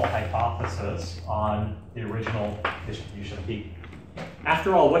overall hypothesis on the original distribution B?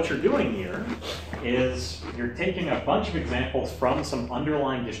 After all, what you're doing here is you're taking a bunch of examples from some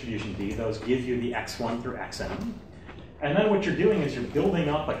underlying distribution D. Those give you the x1 through xn. And then what you're doing is you're building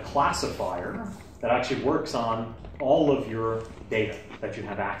up a classifier that actually works on all of your data that you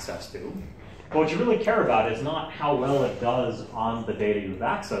have access to. But what you really care about is not how well it does on the data you have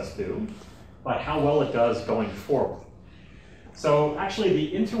access to, but how well it does going forward. So actually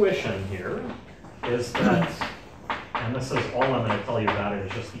the intuition here is that, and this is all I'm going to tell you about it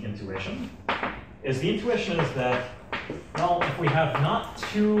is just the intuition, is that, well, if we have not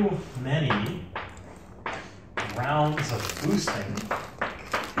too many rounds of boosting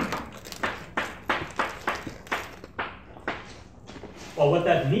well, what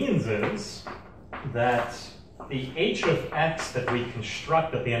that means is that the h of x that we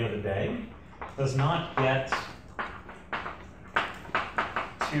construct at the end of the day does not get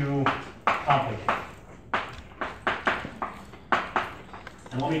too complicated.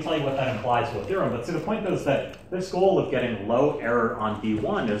 And let me tell you what that implies to a theorem. But see, the point is that this goal of getting low error on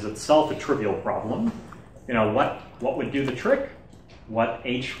D1 is itself a trivial problem. You know, what would do the trick? What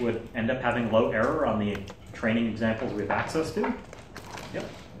h would end up having low error on the training examples we have access to? Yep.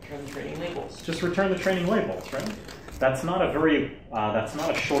 Return the training labels. Just return the training labels, right? That's not a very, that's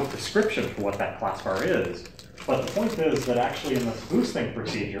not a short description for what that classifier is. But the point is that actually in this boosting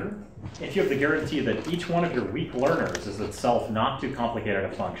procedure, if you have the guarantee that each one of your weak learners is itself not too complicated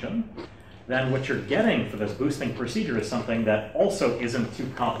a function, then what you're getting for this boosting procedure is something that also isn't too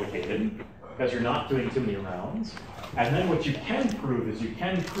complicated, because you're not doing too many rounds. And then what you can prove is you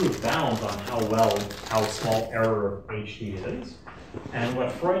can prove bounds on how small error HD is. And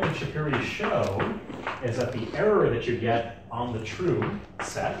what Freud and Shapiro show is that the error that you get on the true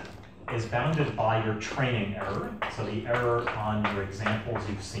set is bounded by your training error, so the error on your examples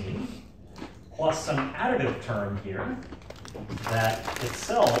you've seen, plus some additive term here that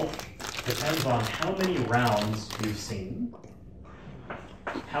itself depends on how many rounds you've seen,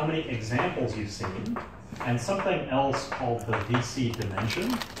 how many examples you've seen, and something else called the VC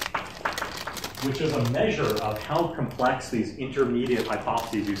dimension, which is a measure of how complex these intermediate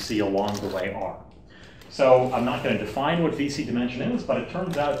hypotheses you see along the way are. So I'm not going to define what VC dimension is, but it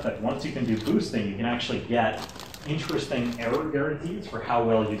turns out that once you can do boosting, you can actually get interesting error guarantees for how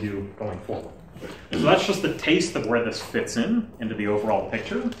well you do going forward. So that's just a taste of where this fits into the overall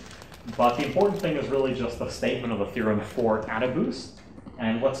picture. But the important thing is really just the statement of the theorem for AdaBoost.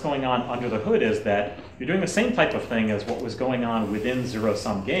 And what's going on under the hood is that you're doing the same type of thing as what was going on within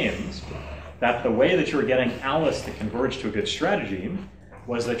zero-sum games, that the way that you were getting Alice to converge to a good strategy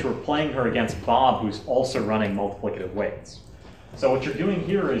was that you were playing her against Bob, who's also running multiplicative weights. So what you're doing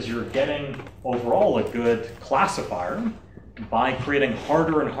here is you're getting overall a good classifier by creating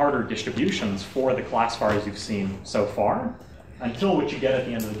harder and harder distributions for the classifiers you've seen so far, until what you get at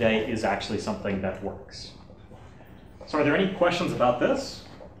the end of the day is actually something that works. So are there any questions about this?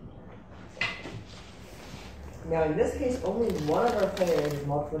 Now in this case, only one of our players is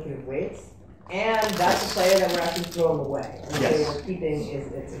multiplicative weights, and that's the player that we're actually throwing away. And the player we're keeping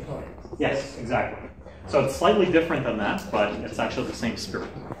is its opponent. Yes, exactly. So it's slightly different than that, but it's actually the same spirit.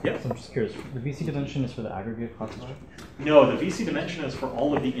 Yep. So I'm just curious, the VC dimension is for the aggregate classifier? No, the VC dimension is for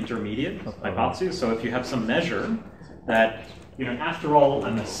all of the intermediate hypotheses. So if you have some measure that, you know, after all,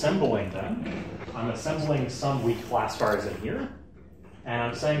 I'm assembling them. I'm assembling some weak classifiers in here. And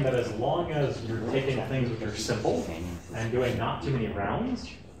I'm saying that as long as you're taking things which are simple and doing not too many rounds,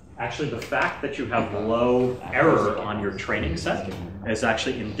 actually the fact that you have low error on your training set is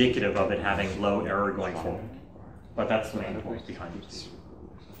actually indicative of it having low error going forward. But that's the main point behind this.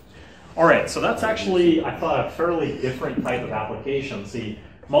 All right, so that's actually, I thought, a fairly different type of application. See,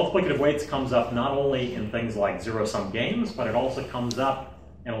 multiplicative weights comes up not only in things like zero-sum games, but it also comes up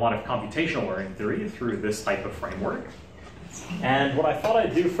in a lot of computational learning theory through this type of framework. And what I thought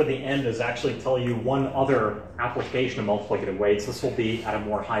I'd do for the end is actually tell you one other application of multiplicative weights. This will be at a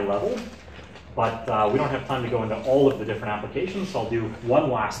more high level, but we don't have time to go into all of the different applications, so I'll do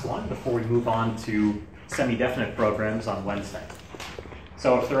one last one before we move on to semi-definite programs on Wednesday.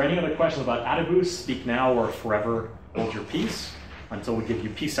 So if there are any other questions about AdaBoost, speak now or forever hold your peace until we give you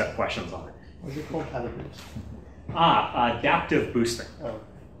p-set questions on it. What's it called, AdaBoost? Adaptive boosting. Oh.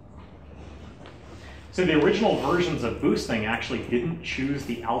 So the original versions of boosting actually didn't choose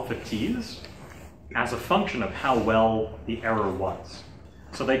the alpha t's as a function of how well the error was.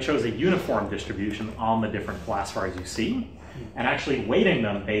 So they chose a uniform distribution on the different classifiers you see, and actually weighting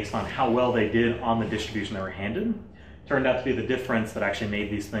them based on how well they did on the distribution they were handed turned out to be the difference that actually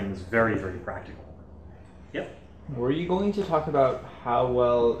made these things very, very practical. Yep. Were you going to talk about how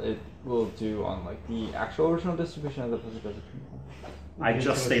well it will do on like the actual original distribution as opposed to the I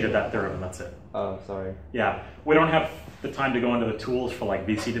just stated that theorem, and that's it. Oh, sorry. Yeah, we don't have the time to go into the tools for like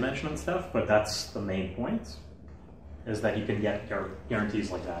VC dimension and stuff, but that's the main point, is that you can get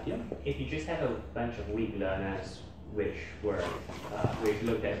guarantees like that, yeah? If you just have a bunch of weak learners which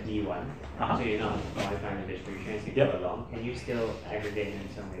looked at D1, so you're not modifying the distribution as you go along, can you still aggregate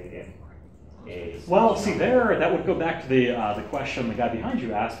in some way that well, see there, that would go back to the question the guy behind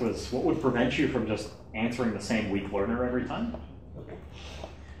you asked was, what would prevent you from just answering the same weak learner every time?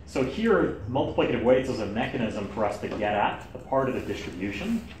 So here, multiplicative weights is a mechanism for us to get at the part of the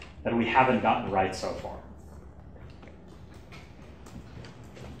distribution that we haven't gotten right so far.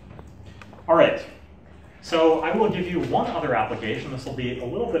 All right. So I will give you one other application. This will be a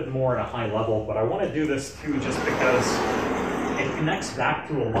little bit more at a high level, but I want to do this too just because it connects back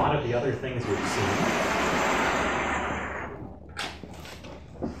to a lot of the other things we've seen.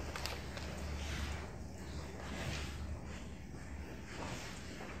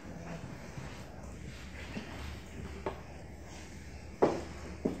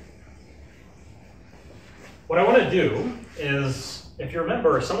 What I want to do is, if you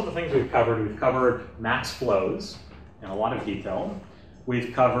remember, some of the things we've covered max flows in a lot of detail.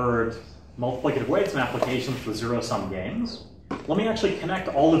 We've covered multiplicative weights and applications for zero-sum games. Let me actually connect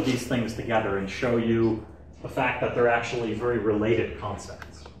all of these things together and show you the fact that they're actually very related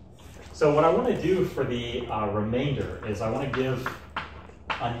concepts. So what I want to do for the remainder is I want to give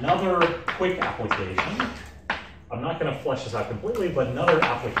another quick application. I'm not going to flesh this out completely, but another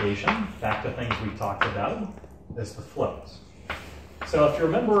application, back to things we talked about, is the flows. So if you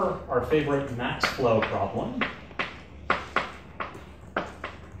remember our favorite max flow problem,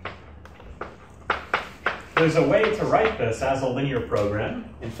 there's a way to write this as a linear program.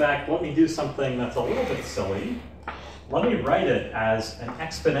 In fact, let me do something that's a little bit silly. Let me write it as an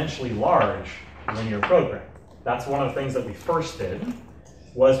exponentially large linear program. That's one of the things that we first did,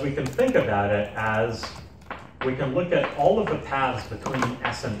 was we can think about it as we can look at all of the paths between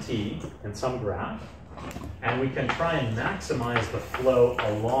S and T in some graph, and we can try and maximize the flow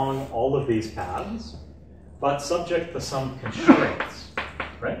along all of these paths, but subject to some constraints,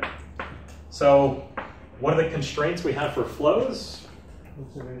 right? So what are the constraints we have for flows?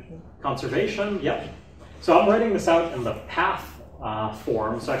 Conservation. Conservation, yep. So I'm writing this out in the path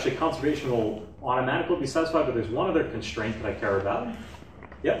form, so actually conservation will automatically be satisfied, but there's one other constraint that I care about.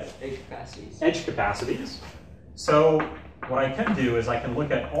 Yep. Edge capacities. Edge capacities. So what I can do is I can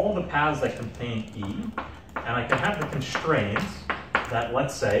look at all the paths that contain E, and I can have the constraints that,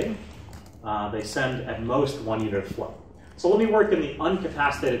 let's say, they send at most 1 unit of flow. So let me work in the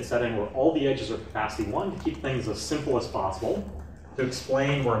uncapacitated setting where all the edges are capacity 1 to keep things as simple as possible, to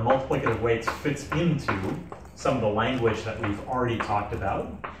explain where multiplicative weights fits into some of the language that we've already talked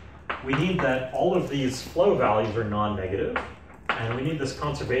about. We need that all of these flow values are non-negative, and we need this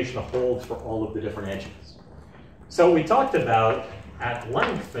conservation to hold for all of the different edges. So we talked about at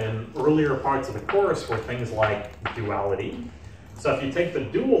length in earlier parts of the course were things like duality. So if you take the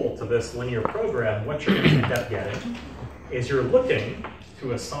dual to this linear program, what you're going to end up getting is you're looking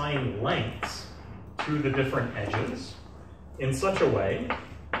to assign lengths to the different edges in such a way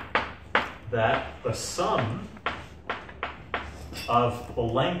that the sum of the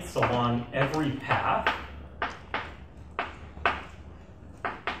lengths along every path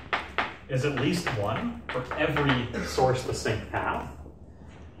is at least 1 for every source distinct path,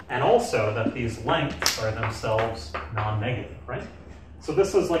 and also that these lengths are themselves non-negative, right? So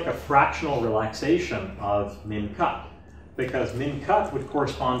this is like a fractional relaxation of min-cut, because min-cut would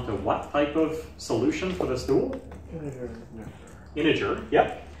correspond to what type of solution for this dual? Integer,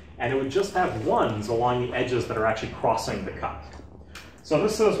 yep. And it would just have 1s along the edges that are actually crossing the cut. So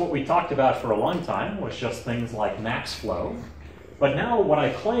this is what we talked about for a long time, was just things like max flow. But now what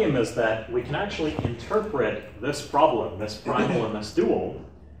I claim is that we can actually interpret this problem, this primal and this dual,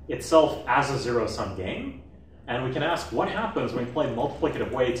 itself as a zero-sum game. And we can ask what happens when we play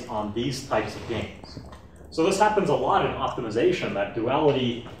multiplicative weights on these types of games. So this happens a lot in optimization, that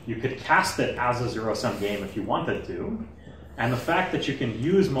duality, you could cast it as a zero-sum game if you wanted to. And the fact that you can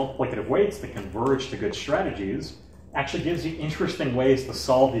use multiplicative weights to converge to good strategies actually gives you interesting ways to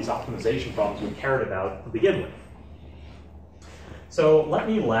solve these optimization problems we cared about to begin with. So let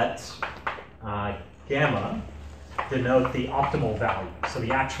me let gamma denote the optimal value, so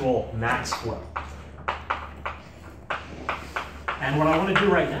the actual max flow. And what I want to do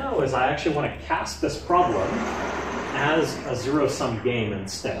right now is I actually want to cast this problem as a zero-sum game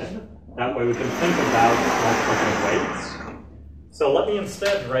instead. That way we can think about multiplicative weights. So let me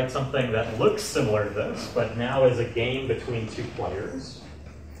instead write something that looks similar to this, but now is a game between 2 players.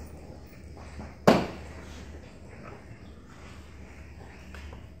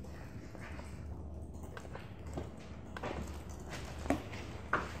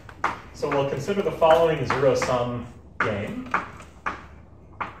 So we'll consider the following zero-sum game.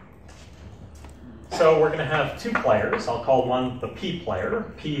 So we're going to have 2 players. I'll call one the P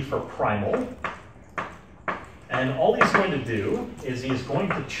player, P for primal. And all he's going to do is he's going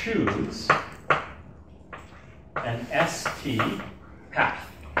to choose an ST path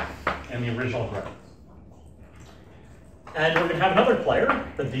in the original graph. And we're going to have another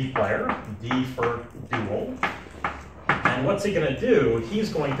player, the D player, D for dual. And what's he going to do?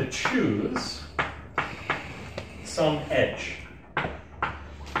 He's going to choose some edge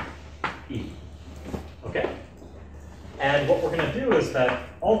E. Okay? And what we're going to do is that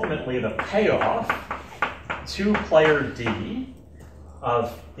ultimately the payoff to player D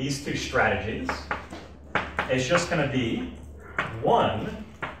of these two strategies is just going to be 1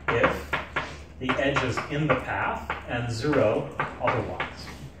 if the edge is in the path and 0 otherwise.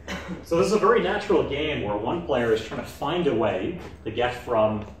 So this is a very natural game where one player is trying to find a way to get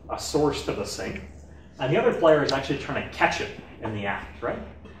from a source to the sink, and the other player is actually trying to catch it in the act, right?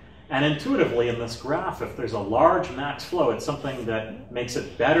 And intuitively in this graph, if there's a large max flow, it's something that makes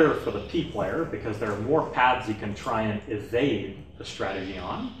it better for the P player because there are more paths you can try and evade the strategy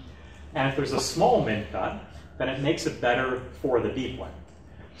on. And if there's a small min cut, then it makes it better for the D player.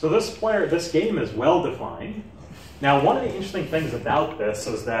 So this game is well defined. Now, one of the interesting things about this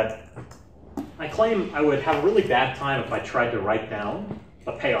is that I claim I would have a really bad time if I tried to write down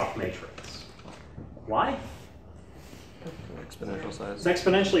a payoff matrix. Why? Exponential size. It's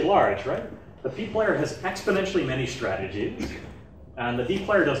exponentially large, right? The P player has exponentially many strategies, and the D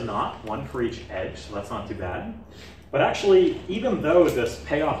player does not, 1 for each edge, so that's not too bad. But actually, even though this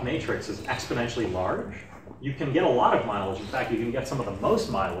payoff matrix is exponentially large, you can get a lot of mileage. In fact, you can get some of the most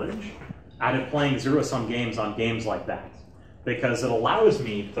mileage out of playing zero-sum games on games like that, because it allows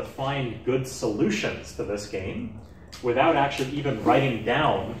me to find good solutions to this game without actually even writing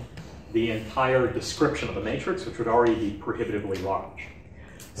down the entire description of the matrix, which would already be prohibitively large.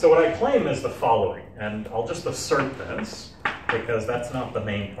 So what I claim is the following, and I'll just assert this, because that's not the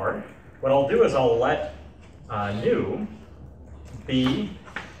main part. What I'll do is I'll let nu be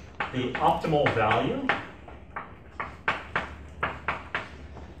the optimal value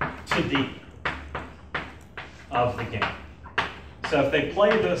to D of the game. So if they play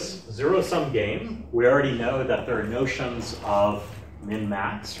this zero-sum game, we already know that there are notions of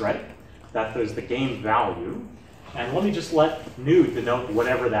min-max, right? That there's the game value. And let me just let nu denote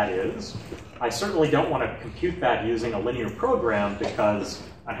whatever that is. I certainly don't want to compute that using a linear program because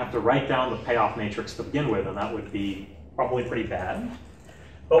I'd have to write down the payoff matrix to begin with, and that would be probably pretty bad.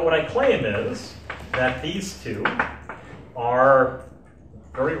 But what I claim is that these two are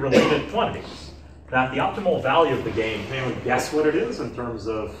very related quantities. That the optimal value of the game, can anyone guess what it is in terms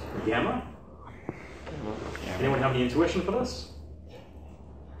of gamma? Anyone have any intuition for this?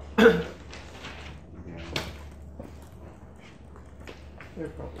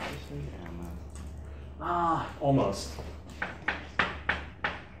 Almost.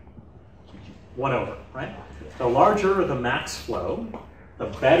 1 over, right? The larger the max flow, the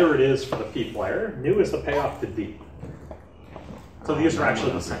better it is for the P player. Nu is the payoff to D. So these are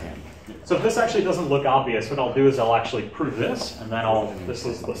actually the same. So if this actually doesn't look obvious, what I'll do is I'll actually prove this, and then this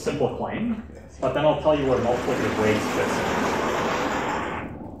is the simple claim, but then I'll tell you where multiplicative rates fits in.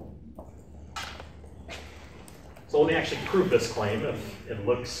 So let me actually prove this claim if it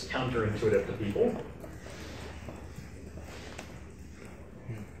looks counterintuitive to people.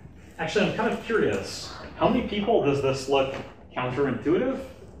 Actually, I'm kind of curious. How many people does this look counterintuitive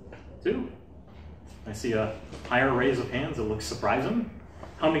to? I see a higher raise of hands. It looks surprising.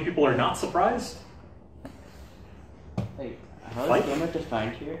 How many people are not surprised? Hey, how is gamma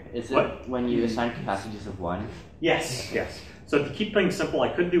defined here? Is it when you assign capacities of 1? Yes, yes. So to keep things simple, I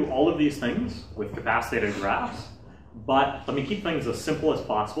could do all of these things with capacitated graphs, but let me keep things as simple as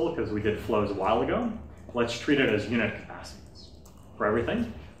possible because we did flows a while ago. Let's treat it as unit capacities for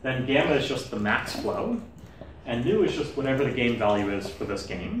everything. Then gamma is just the max flow, and nu is just whatever the game value is for this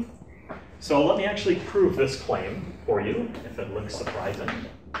game. So let me actually prove this claim for you, if it looks surprising.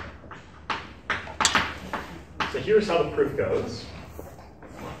 So here's how the proof goes.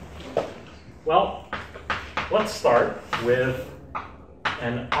 Well, let's start with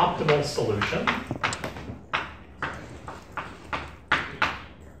an optimal solution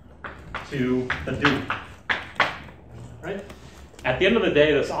to the dual, right? At the end of the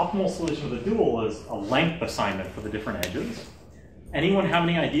day, this optimal solution of the dual is a length assignment for the different edges. Anyone have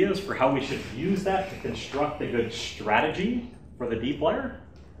any ideas for how we should use that to construct a good strategy for the D player?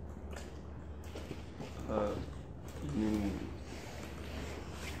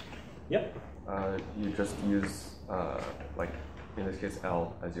 Yep. You just use, like, in this case,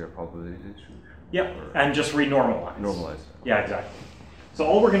 L as your probability distribution. Yep, and just renormalize. Normalize. Yeah, exactly. So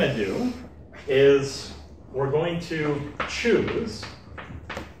all we're going to do is we're going to choose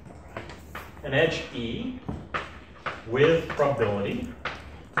an edge E with probability,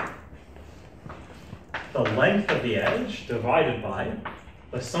 the length of the edge divided by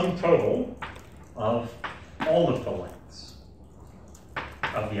the sum total of all of the lengths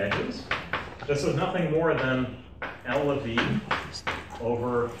of the edges. This is nothing more than L of V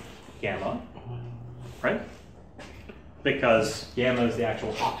over gamma, right? because gamma is the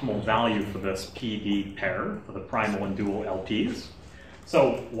actual optimal value for this PD pair, for the primal and dual LPs.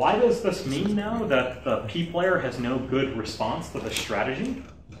 So why does this mean now that the P player has no good response to this strategy?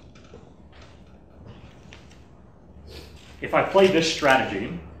 If I play this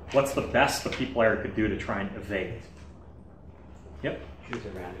strategy, what's the best the P player could do to try and evade? Yep? Choose a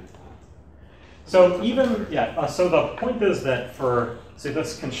random path. So even, so the point is that for, so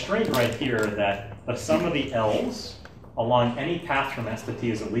this constraint right here, that the sum of the L's along any path from S to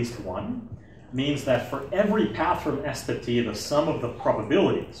T is at least 1, means that for every path from S to T, the sum of the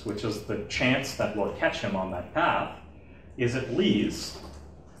probabilities, which is the chance that we'll catch him on that path, is at least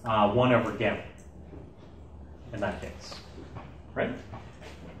 1 over gamma in that case, right?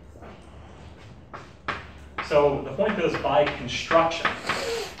 So the point is, by construction,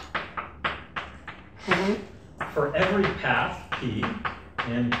 for every path P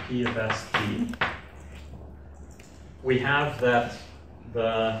in P of ST, we have that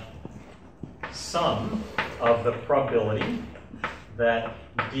the sum of the probability that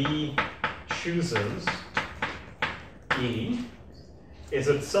D chooses E is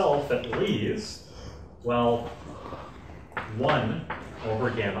itself at least, well, 1 over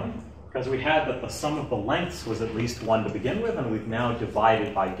gamma, because we had that the sum of the lengths was at least 1 to begin with, and we've now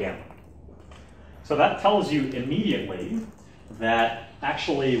divided by gamma. So that tells you immediately that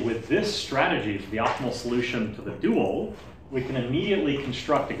actually with this strategy for the optimal solution to the dual, we can immediately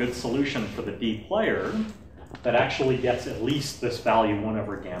construct a good solution for the D player that actually gets at least this value 1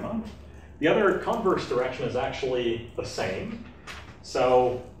 over gamma. The other converse direction is actually the same.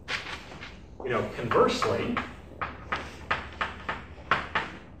 So, conversely,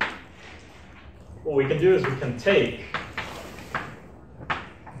 what we can do is we can take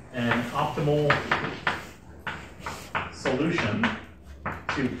an optimal solution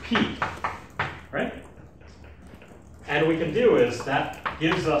to P, right? And what we can do is that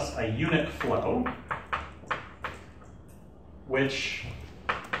gives us a unit flow, which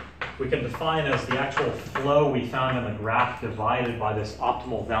we can define as the actual flow we found in the graph divided by this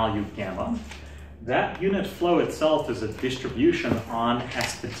optimal value gamma. That unit flow itself is a distribution on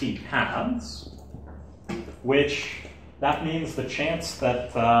S to T paths, which that means the chance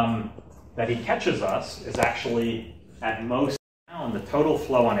that that he catches us is actually at most down. The total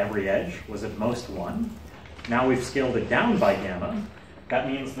flow on every edge was at most 1. Now we've scaled it down by gamma. That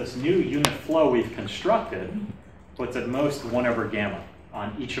means this new unit flow we've constructed puts at most 1 over gamma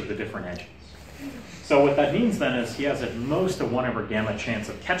on each of the different edges. So what that means then is he has at most a 1 over gamma chance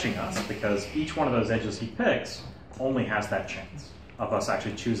of catching us, because each one of those edges he picks only has that chance of us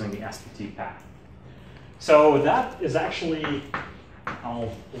actually choosing the S to T path. So that is actually,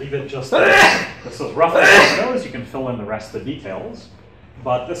 I'll leave it just there. This is roughly how it goes. You can fill in the rest of the details.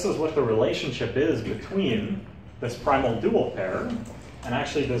 But this is what the relationship is between this primal dual pair and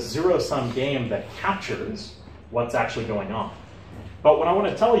actually this zero-sum game that captures what's actually going on. But what I want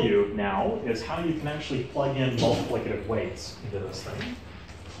to tell you now is how you can actually plug in multiplicative weights into this thing.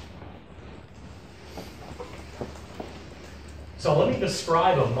 So let me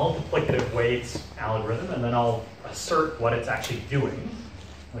describe a multiplicative weights algorithm, and then I'll assert what it's actually doing,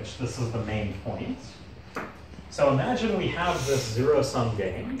 which this is the main point. So imagine we have this zero-sum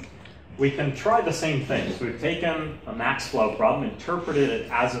game. We can try the same thing. So we've taken a max flow problem, interpreted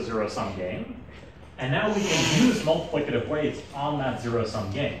it as a zero-sum game, and now we can use multiplicative weights on that zero-sum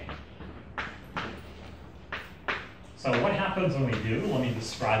game. So what happens when we do? Let me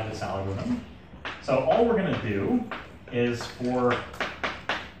describe this algorithm. So all we're going to do is for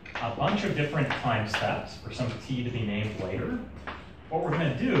a bunch of different time steps, for some t to be named later, what we're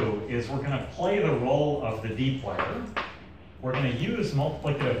going to do is we're going to play the role of the D player. We're going to use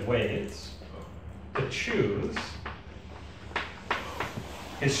multiplicative weights to choose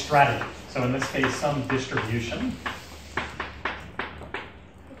his strategy. So in this case, some distribution,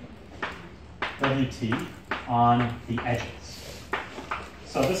 WT, on the edges.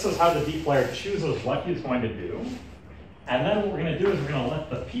 So this is how the D player chooses what he's going to do. And then what we're going to do is we're going to let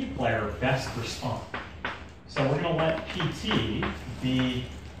the P player best respond. So we're going to let PT be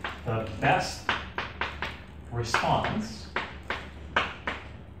the best response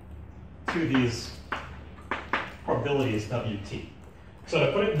to these probabilities WT. So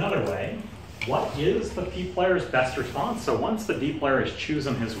to put it another way, what is the P player's best response? So once the D player has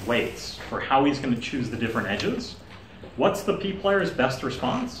chosen his weights for how he's going to choose the different edges, what's the P player's best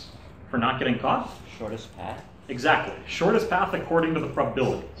response for not getting caught? Shortest path. Exactly. Shortest path according to the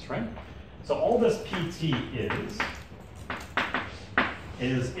probabilities, right? So all this PT is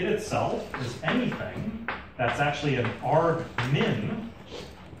it itself is anything that's actually an arg min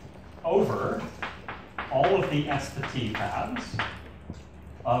over all of the S to T paths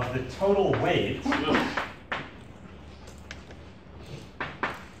of the total weight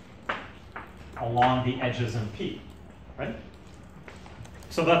along the edges in P, right?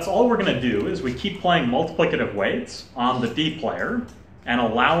 So that's all we're going to do is we keep playing multiplicative weights on the D player and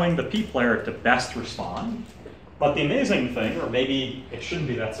allowing the P player to best respond. But the amazing thing, or maybe it shouldn't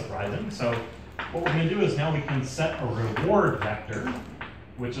be that surprising, so what we're going to do is now we can set a reward vector,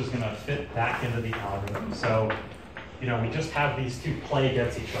 which is going to fit back into the algorithm. So, we just have these two play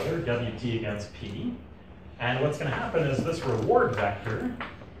against each other, WT against P. And what's going to happen is this reward vector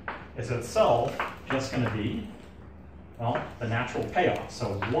is itself just going to be, well, the natural payoff.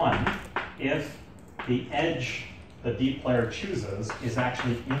 So 1 if the edge the D player chooses is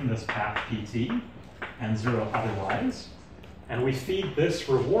actually in this path PT, and 0 otherwise. And we feed this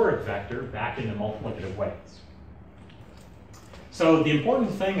reward vector back into multiplicative weights. So the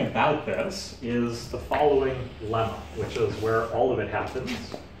important thing about this is the following lemma, which is where all of it happens.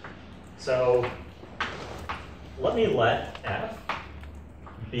 So let me let F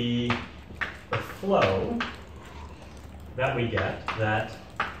be the flow that we get that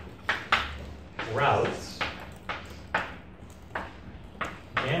routes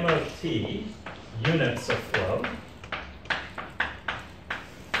gamma of t units of flow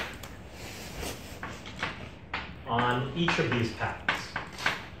on each of these paths.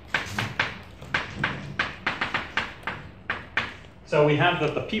 So we have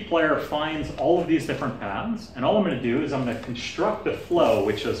that the P player finds all of these different paths, and all I'm going to do is I'm going to construct a flow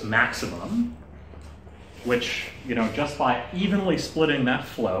which is maximum, which, just by evenly splitting that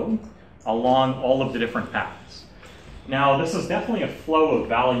flow along all of the different paths. Now, this is definitely a flow of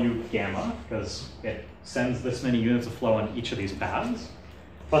value gamma, because it sends this many units of flow on each of these paths.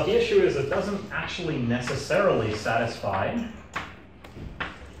 But the issue is it doesn't actually necessarily satisfy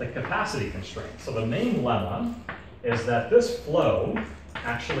the capacity constraint. So the main lemma is that this flow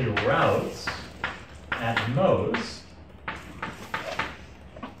actually routes at most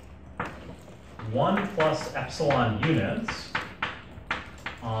 1 plus epsilon units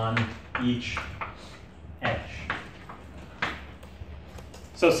on each edge.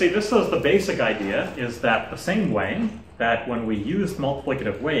 So see, this is the basic idea, is that the same way that when we used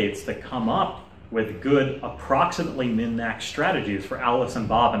multiplicative weights to come up with good approximately min-max strategies for Alice and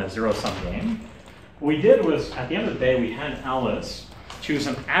Bob in a zero-sum game, what we did was, at the end of the day, we had Alice choose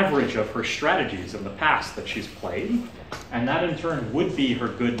an average of her strategies in the past that she's played, and that in turn would be her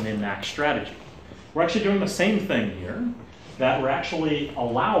good min-max strategy. We're actually doing the same thing here, that we're actually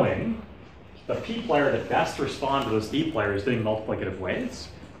allowing the P player to best respond to those D players doing multiplicative weights.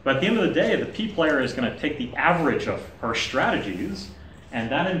 But at the end of the day, the P player is going to take the average of her strategies,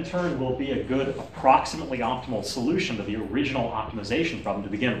 and that in turn will be a good approximately optimal solution to the original optimization problem to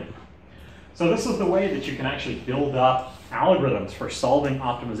begin with. So this is the way that you can actually build up algorithms for solving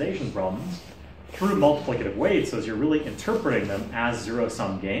optimization problems through multiplicative weights, as you're really interpreting them as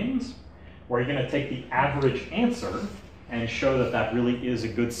zero-sum games, where you're going to take the average answer and show that that really is a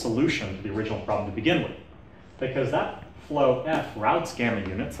good solution to the original problem to begin with. Because that flow F routes gamma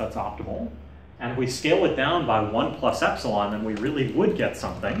units, that's optimal, and we scale it down by 1 plus epsilon, then we really would get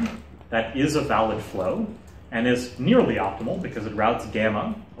something that is a valid flow and is nearly optimal because it routes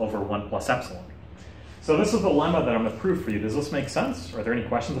gamma over 1 plus epsilon. So this is the lemma that I'm going to prove for you. Does this make sense? Are there any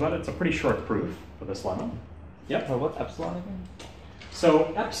questions about it? It's a pretty short proof for this lemma. Yep. What epsilon again?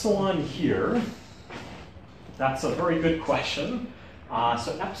 So epsilon here, that's a very good question.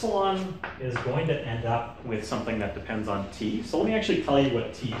 So epsilon is going to end up with something that depends on t. So let me actually tell you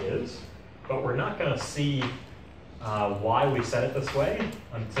what t is, but we're not going to see why we set it this way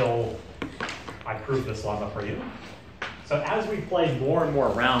until I prove this lemma for you. So as we play more and more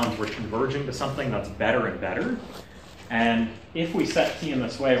rounds, we're converging to something that's better and better. And if we set t in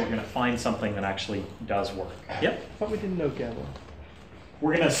this way, we're going to find something that actually does work. Yep? I thought we didn't know gamma.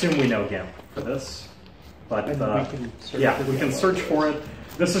 We're going to assume we know gamma for this. But we can yeah, we can search for it.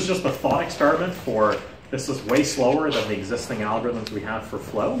 This is just a thought experiment for, this is way slower than the existing algorithms we have for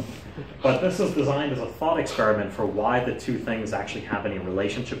flow. But this is designed as a thought experiment for why the two things actually have any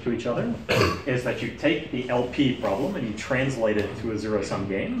relationship to each other, is that you take the LP problem and you translate it to a zero-sum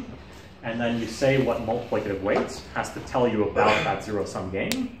game, and then you say what multiplicative weights has to tell you about that zero-sum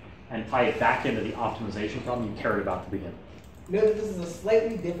game, and tie it back into the optimization problem you cared about to begin with. Note that this is a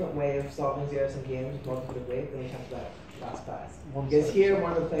slightly different way of solving zero-sum games with multiplicative weights than we talked about last class. Because here,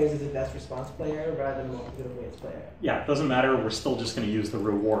 one of the players is a best response player rather than a multiplicative weights player. Yeah, it doesn't matter. We're still just going to use the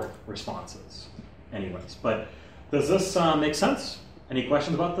reward responses anyways. But does this make sense? Any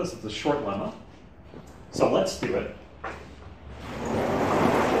questions about this? It's a short lemma. So let's do it.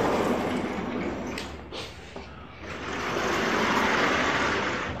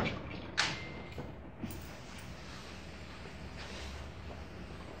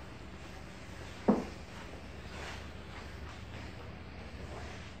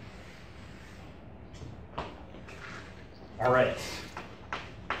 All right.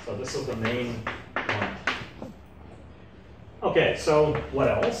 So this is the main one. Okay, so what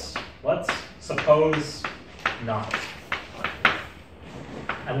else? Let's suppose not.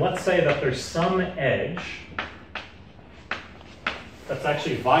 And let's say that there's some edge that's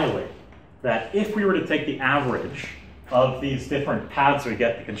actually violated. That if we were to take the average of these different paths we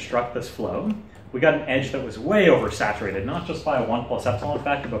get to construct this flow, we got an edge that was way oversaturated, not just by a 1 plus epsilon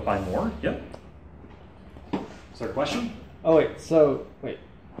factor, but by more. Yep. Is there a question? Oh, wait.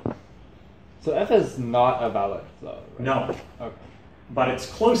 So F is not a valid flow, right? No. Okay. But it's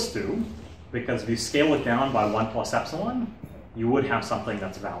close to, because if you scale it down by 1 plus epsilon, you would have something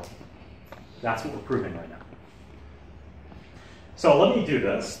that's valid. That's what we're proving right now. So let me do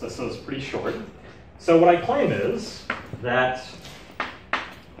this. This is pretty short. So what I claim is that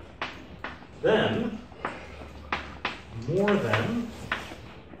then more than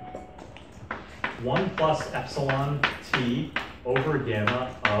 1 plus epsilon t over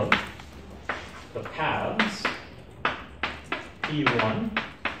gamma of the paths P1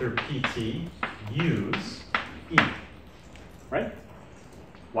 through PT use E. Right?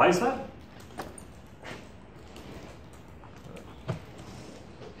 Why is that?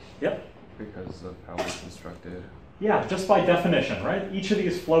 Yep. Because of how we constructed. Yeah, just by definition, right? Each of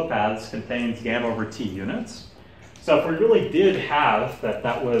these flow paths contains gamma over t units. So if we really did have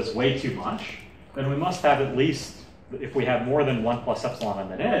that was way too much, then we must have at least, if we have more than 1 plus epsilon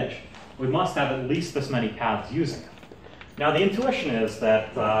on an edge, we must have at least this many paths using it. Now the intuition is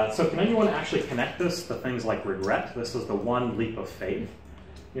that, so can anyone actually connect this to things like regret? This is the one leap of faith.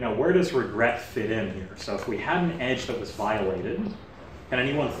 You know, where does regret fit in here? So if we had an edge that was violated, can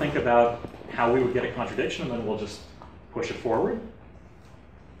anyone think about how we would get a contradiction, and then we'll just push it forward?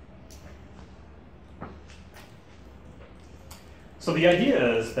 So the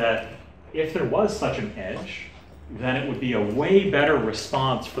idea is that if there was such an edge, then it would be a way better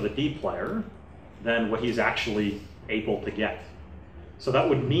response for the D player than what he's actually able to get. So that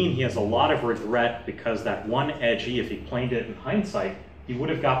would mean he has a lot of regret because that one edge E, if he planed it in hindsight, he would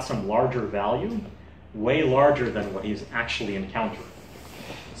have got some larger value, way larger than what he's actually encountered.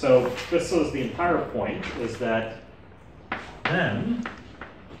 So this is the entire point, is that then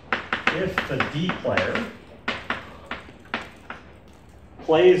if the D player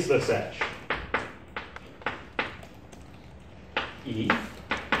plays this edge, E,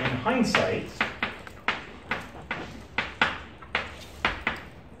 in hindsight,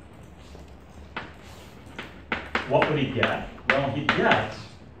 what would he get? Well, he'd get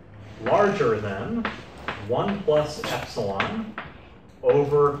larger than 1 plus epsilon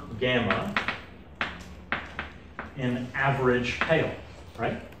over gamma in average payoff,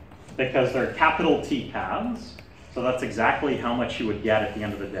 right? Because they're capital T paths, so that's exactly how much you would get at the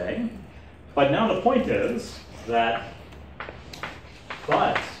end of the day. But now the point is that,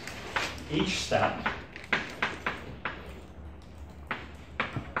 but each step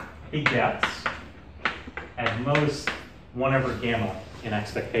he gets at most 1 over gamma in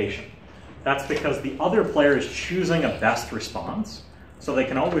expectation. That's because the other player is choosing a best response, so they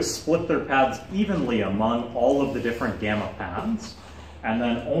can always split their paths evenly among all of the different gamma paths, and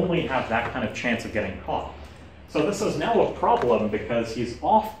then only have that kind of chance of getting caught. So this is now a problem because he's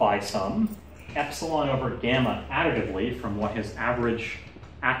off by some epsilon over gamma additively from what his average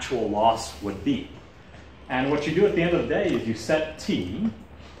actual loss would be. And what you do at the end of the day is you set T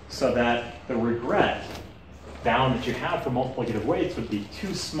so that the regret bound that you have for multiplicative weights would be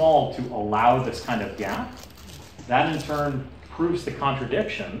too small to allow this kind of gap. That in turn proves the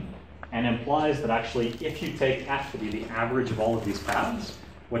contradiction and implies that actually if you take F to be the average of all of these paths,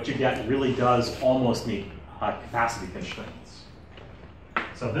 what you get really does almost meet capacity constraints.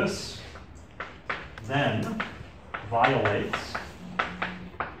 So this then violates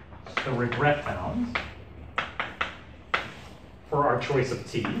the regret bound for our choice of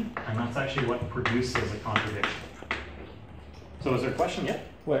T, and that's actually what produces a contradiction. So is there a question yet?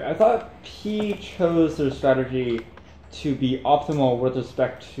 Wait, I thought P chose their strategy to be optimal with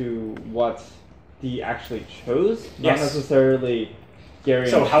respect to what D actually chose, not necessarily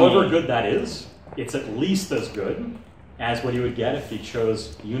guaranteed. So however good that is, it's at least as good as what he would get if he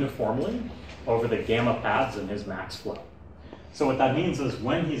chose uniformly over the gamma paths in his max flow. So what that means is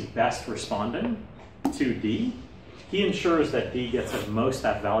when he's best responding to D, he ensures that D gets at most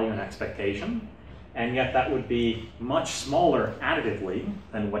that value in expectation, and yet that would be much smaller additively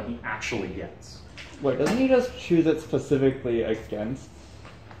than what he actually gets. Wait, doesn't he just choose it specifically against?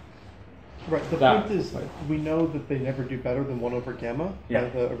 Right, the point is we know that they never do better than 1 over gamma by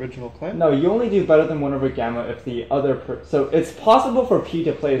the original claim. No, you only do better than 1 over gamma if the other so it's possible for P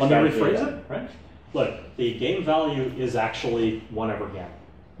to play a strategy. Let me rephrase it, right? look, the game value is actually 1 over gamma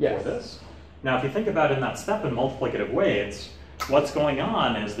for this. Now, if you think about it in that step in multiplicative weights, what's going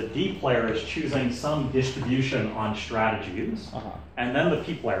on is the D player is choosing some distribution on strategies, and then the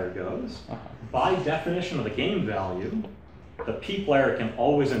P player goes. By definition of the game value, the P player can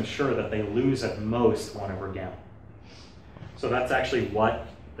always ensure that they lose at most 1 over gamma. So that's actually what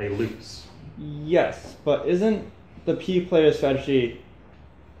they lose. Yes, but isn't the P player strategy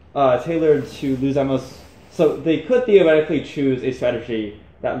tailored to lose at most? So they could theoretically choose a strategy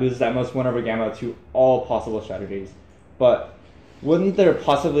that loses at most 1 over gamma to all possible strategies, but wouldn't there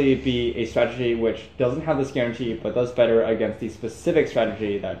possibly be a strategy which doesn't have this guarantee but does better against the specific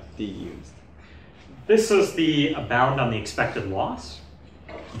strategy that D used? This is the bound on the expected loss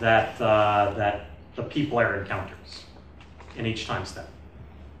that that the P player encounters in each time step.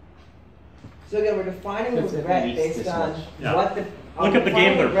 So again, we're defining the regret based on what the look at the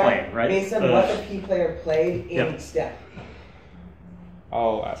game they're playing, right? Based on what the P player played in each step.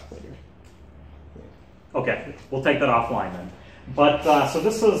 I'll ask later. Okay, we'll take that offline then. But so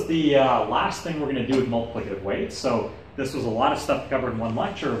this is the last thing we're going to do with multiplicative weights. So this was a lot of stuff covered in one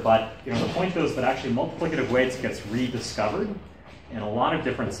lecture, but the point is that actually multiplicative weights gets rediscovered in a lot of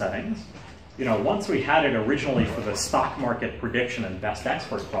different settings. Once we had it originally for the stock market prediction and best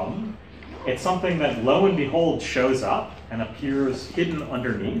expert problem, it's something that lo and behold shows up and appears hidden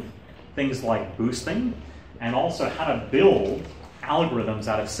underneath things like boosting and also how to build algorithms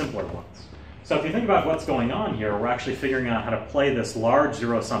out of simpler ones. So if you think about what's going on here, we're actually figuring out how to play this large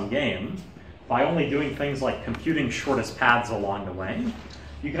zero-sum game by only doing things like computing shortest paths along the way.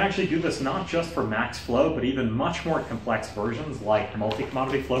 You can actually do this not just for max flow, but even much more complex versions like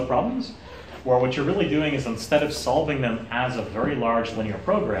multi-commodity flow problems, where what you're really doing is instead of solving them as a very large linear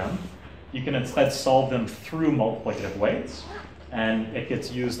program, you can instead solve them through multiplicative weights. And it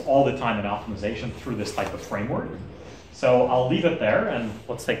gets used all the time in optimization through this type of framework. So I'll leave it there, and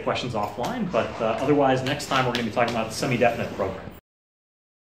let's take questions offline. But otherwise, next time we're going to be talking about semi-definite programming.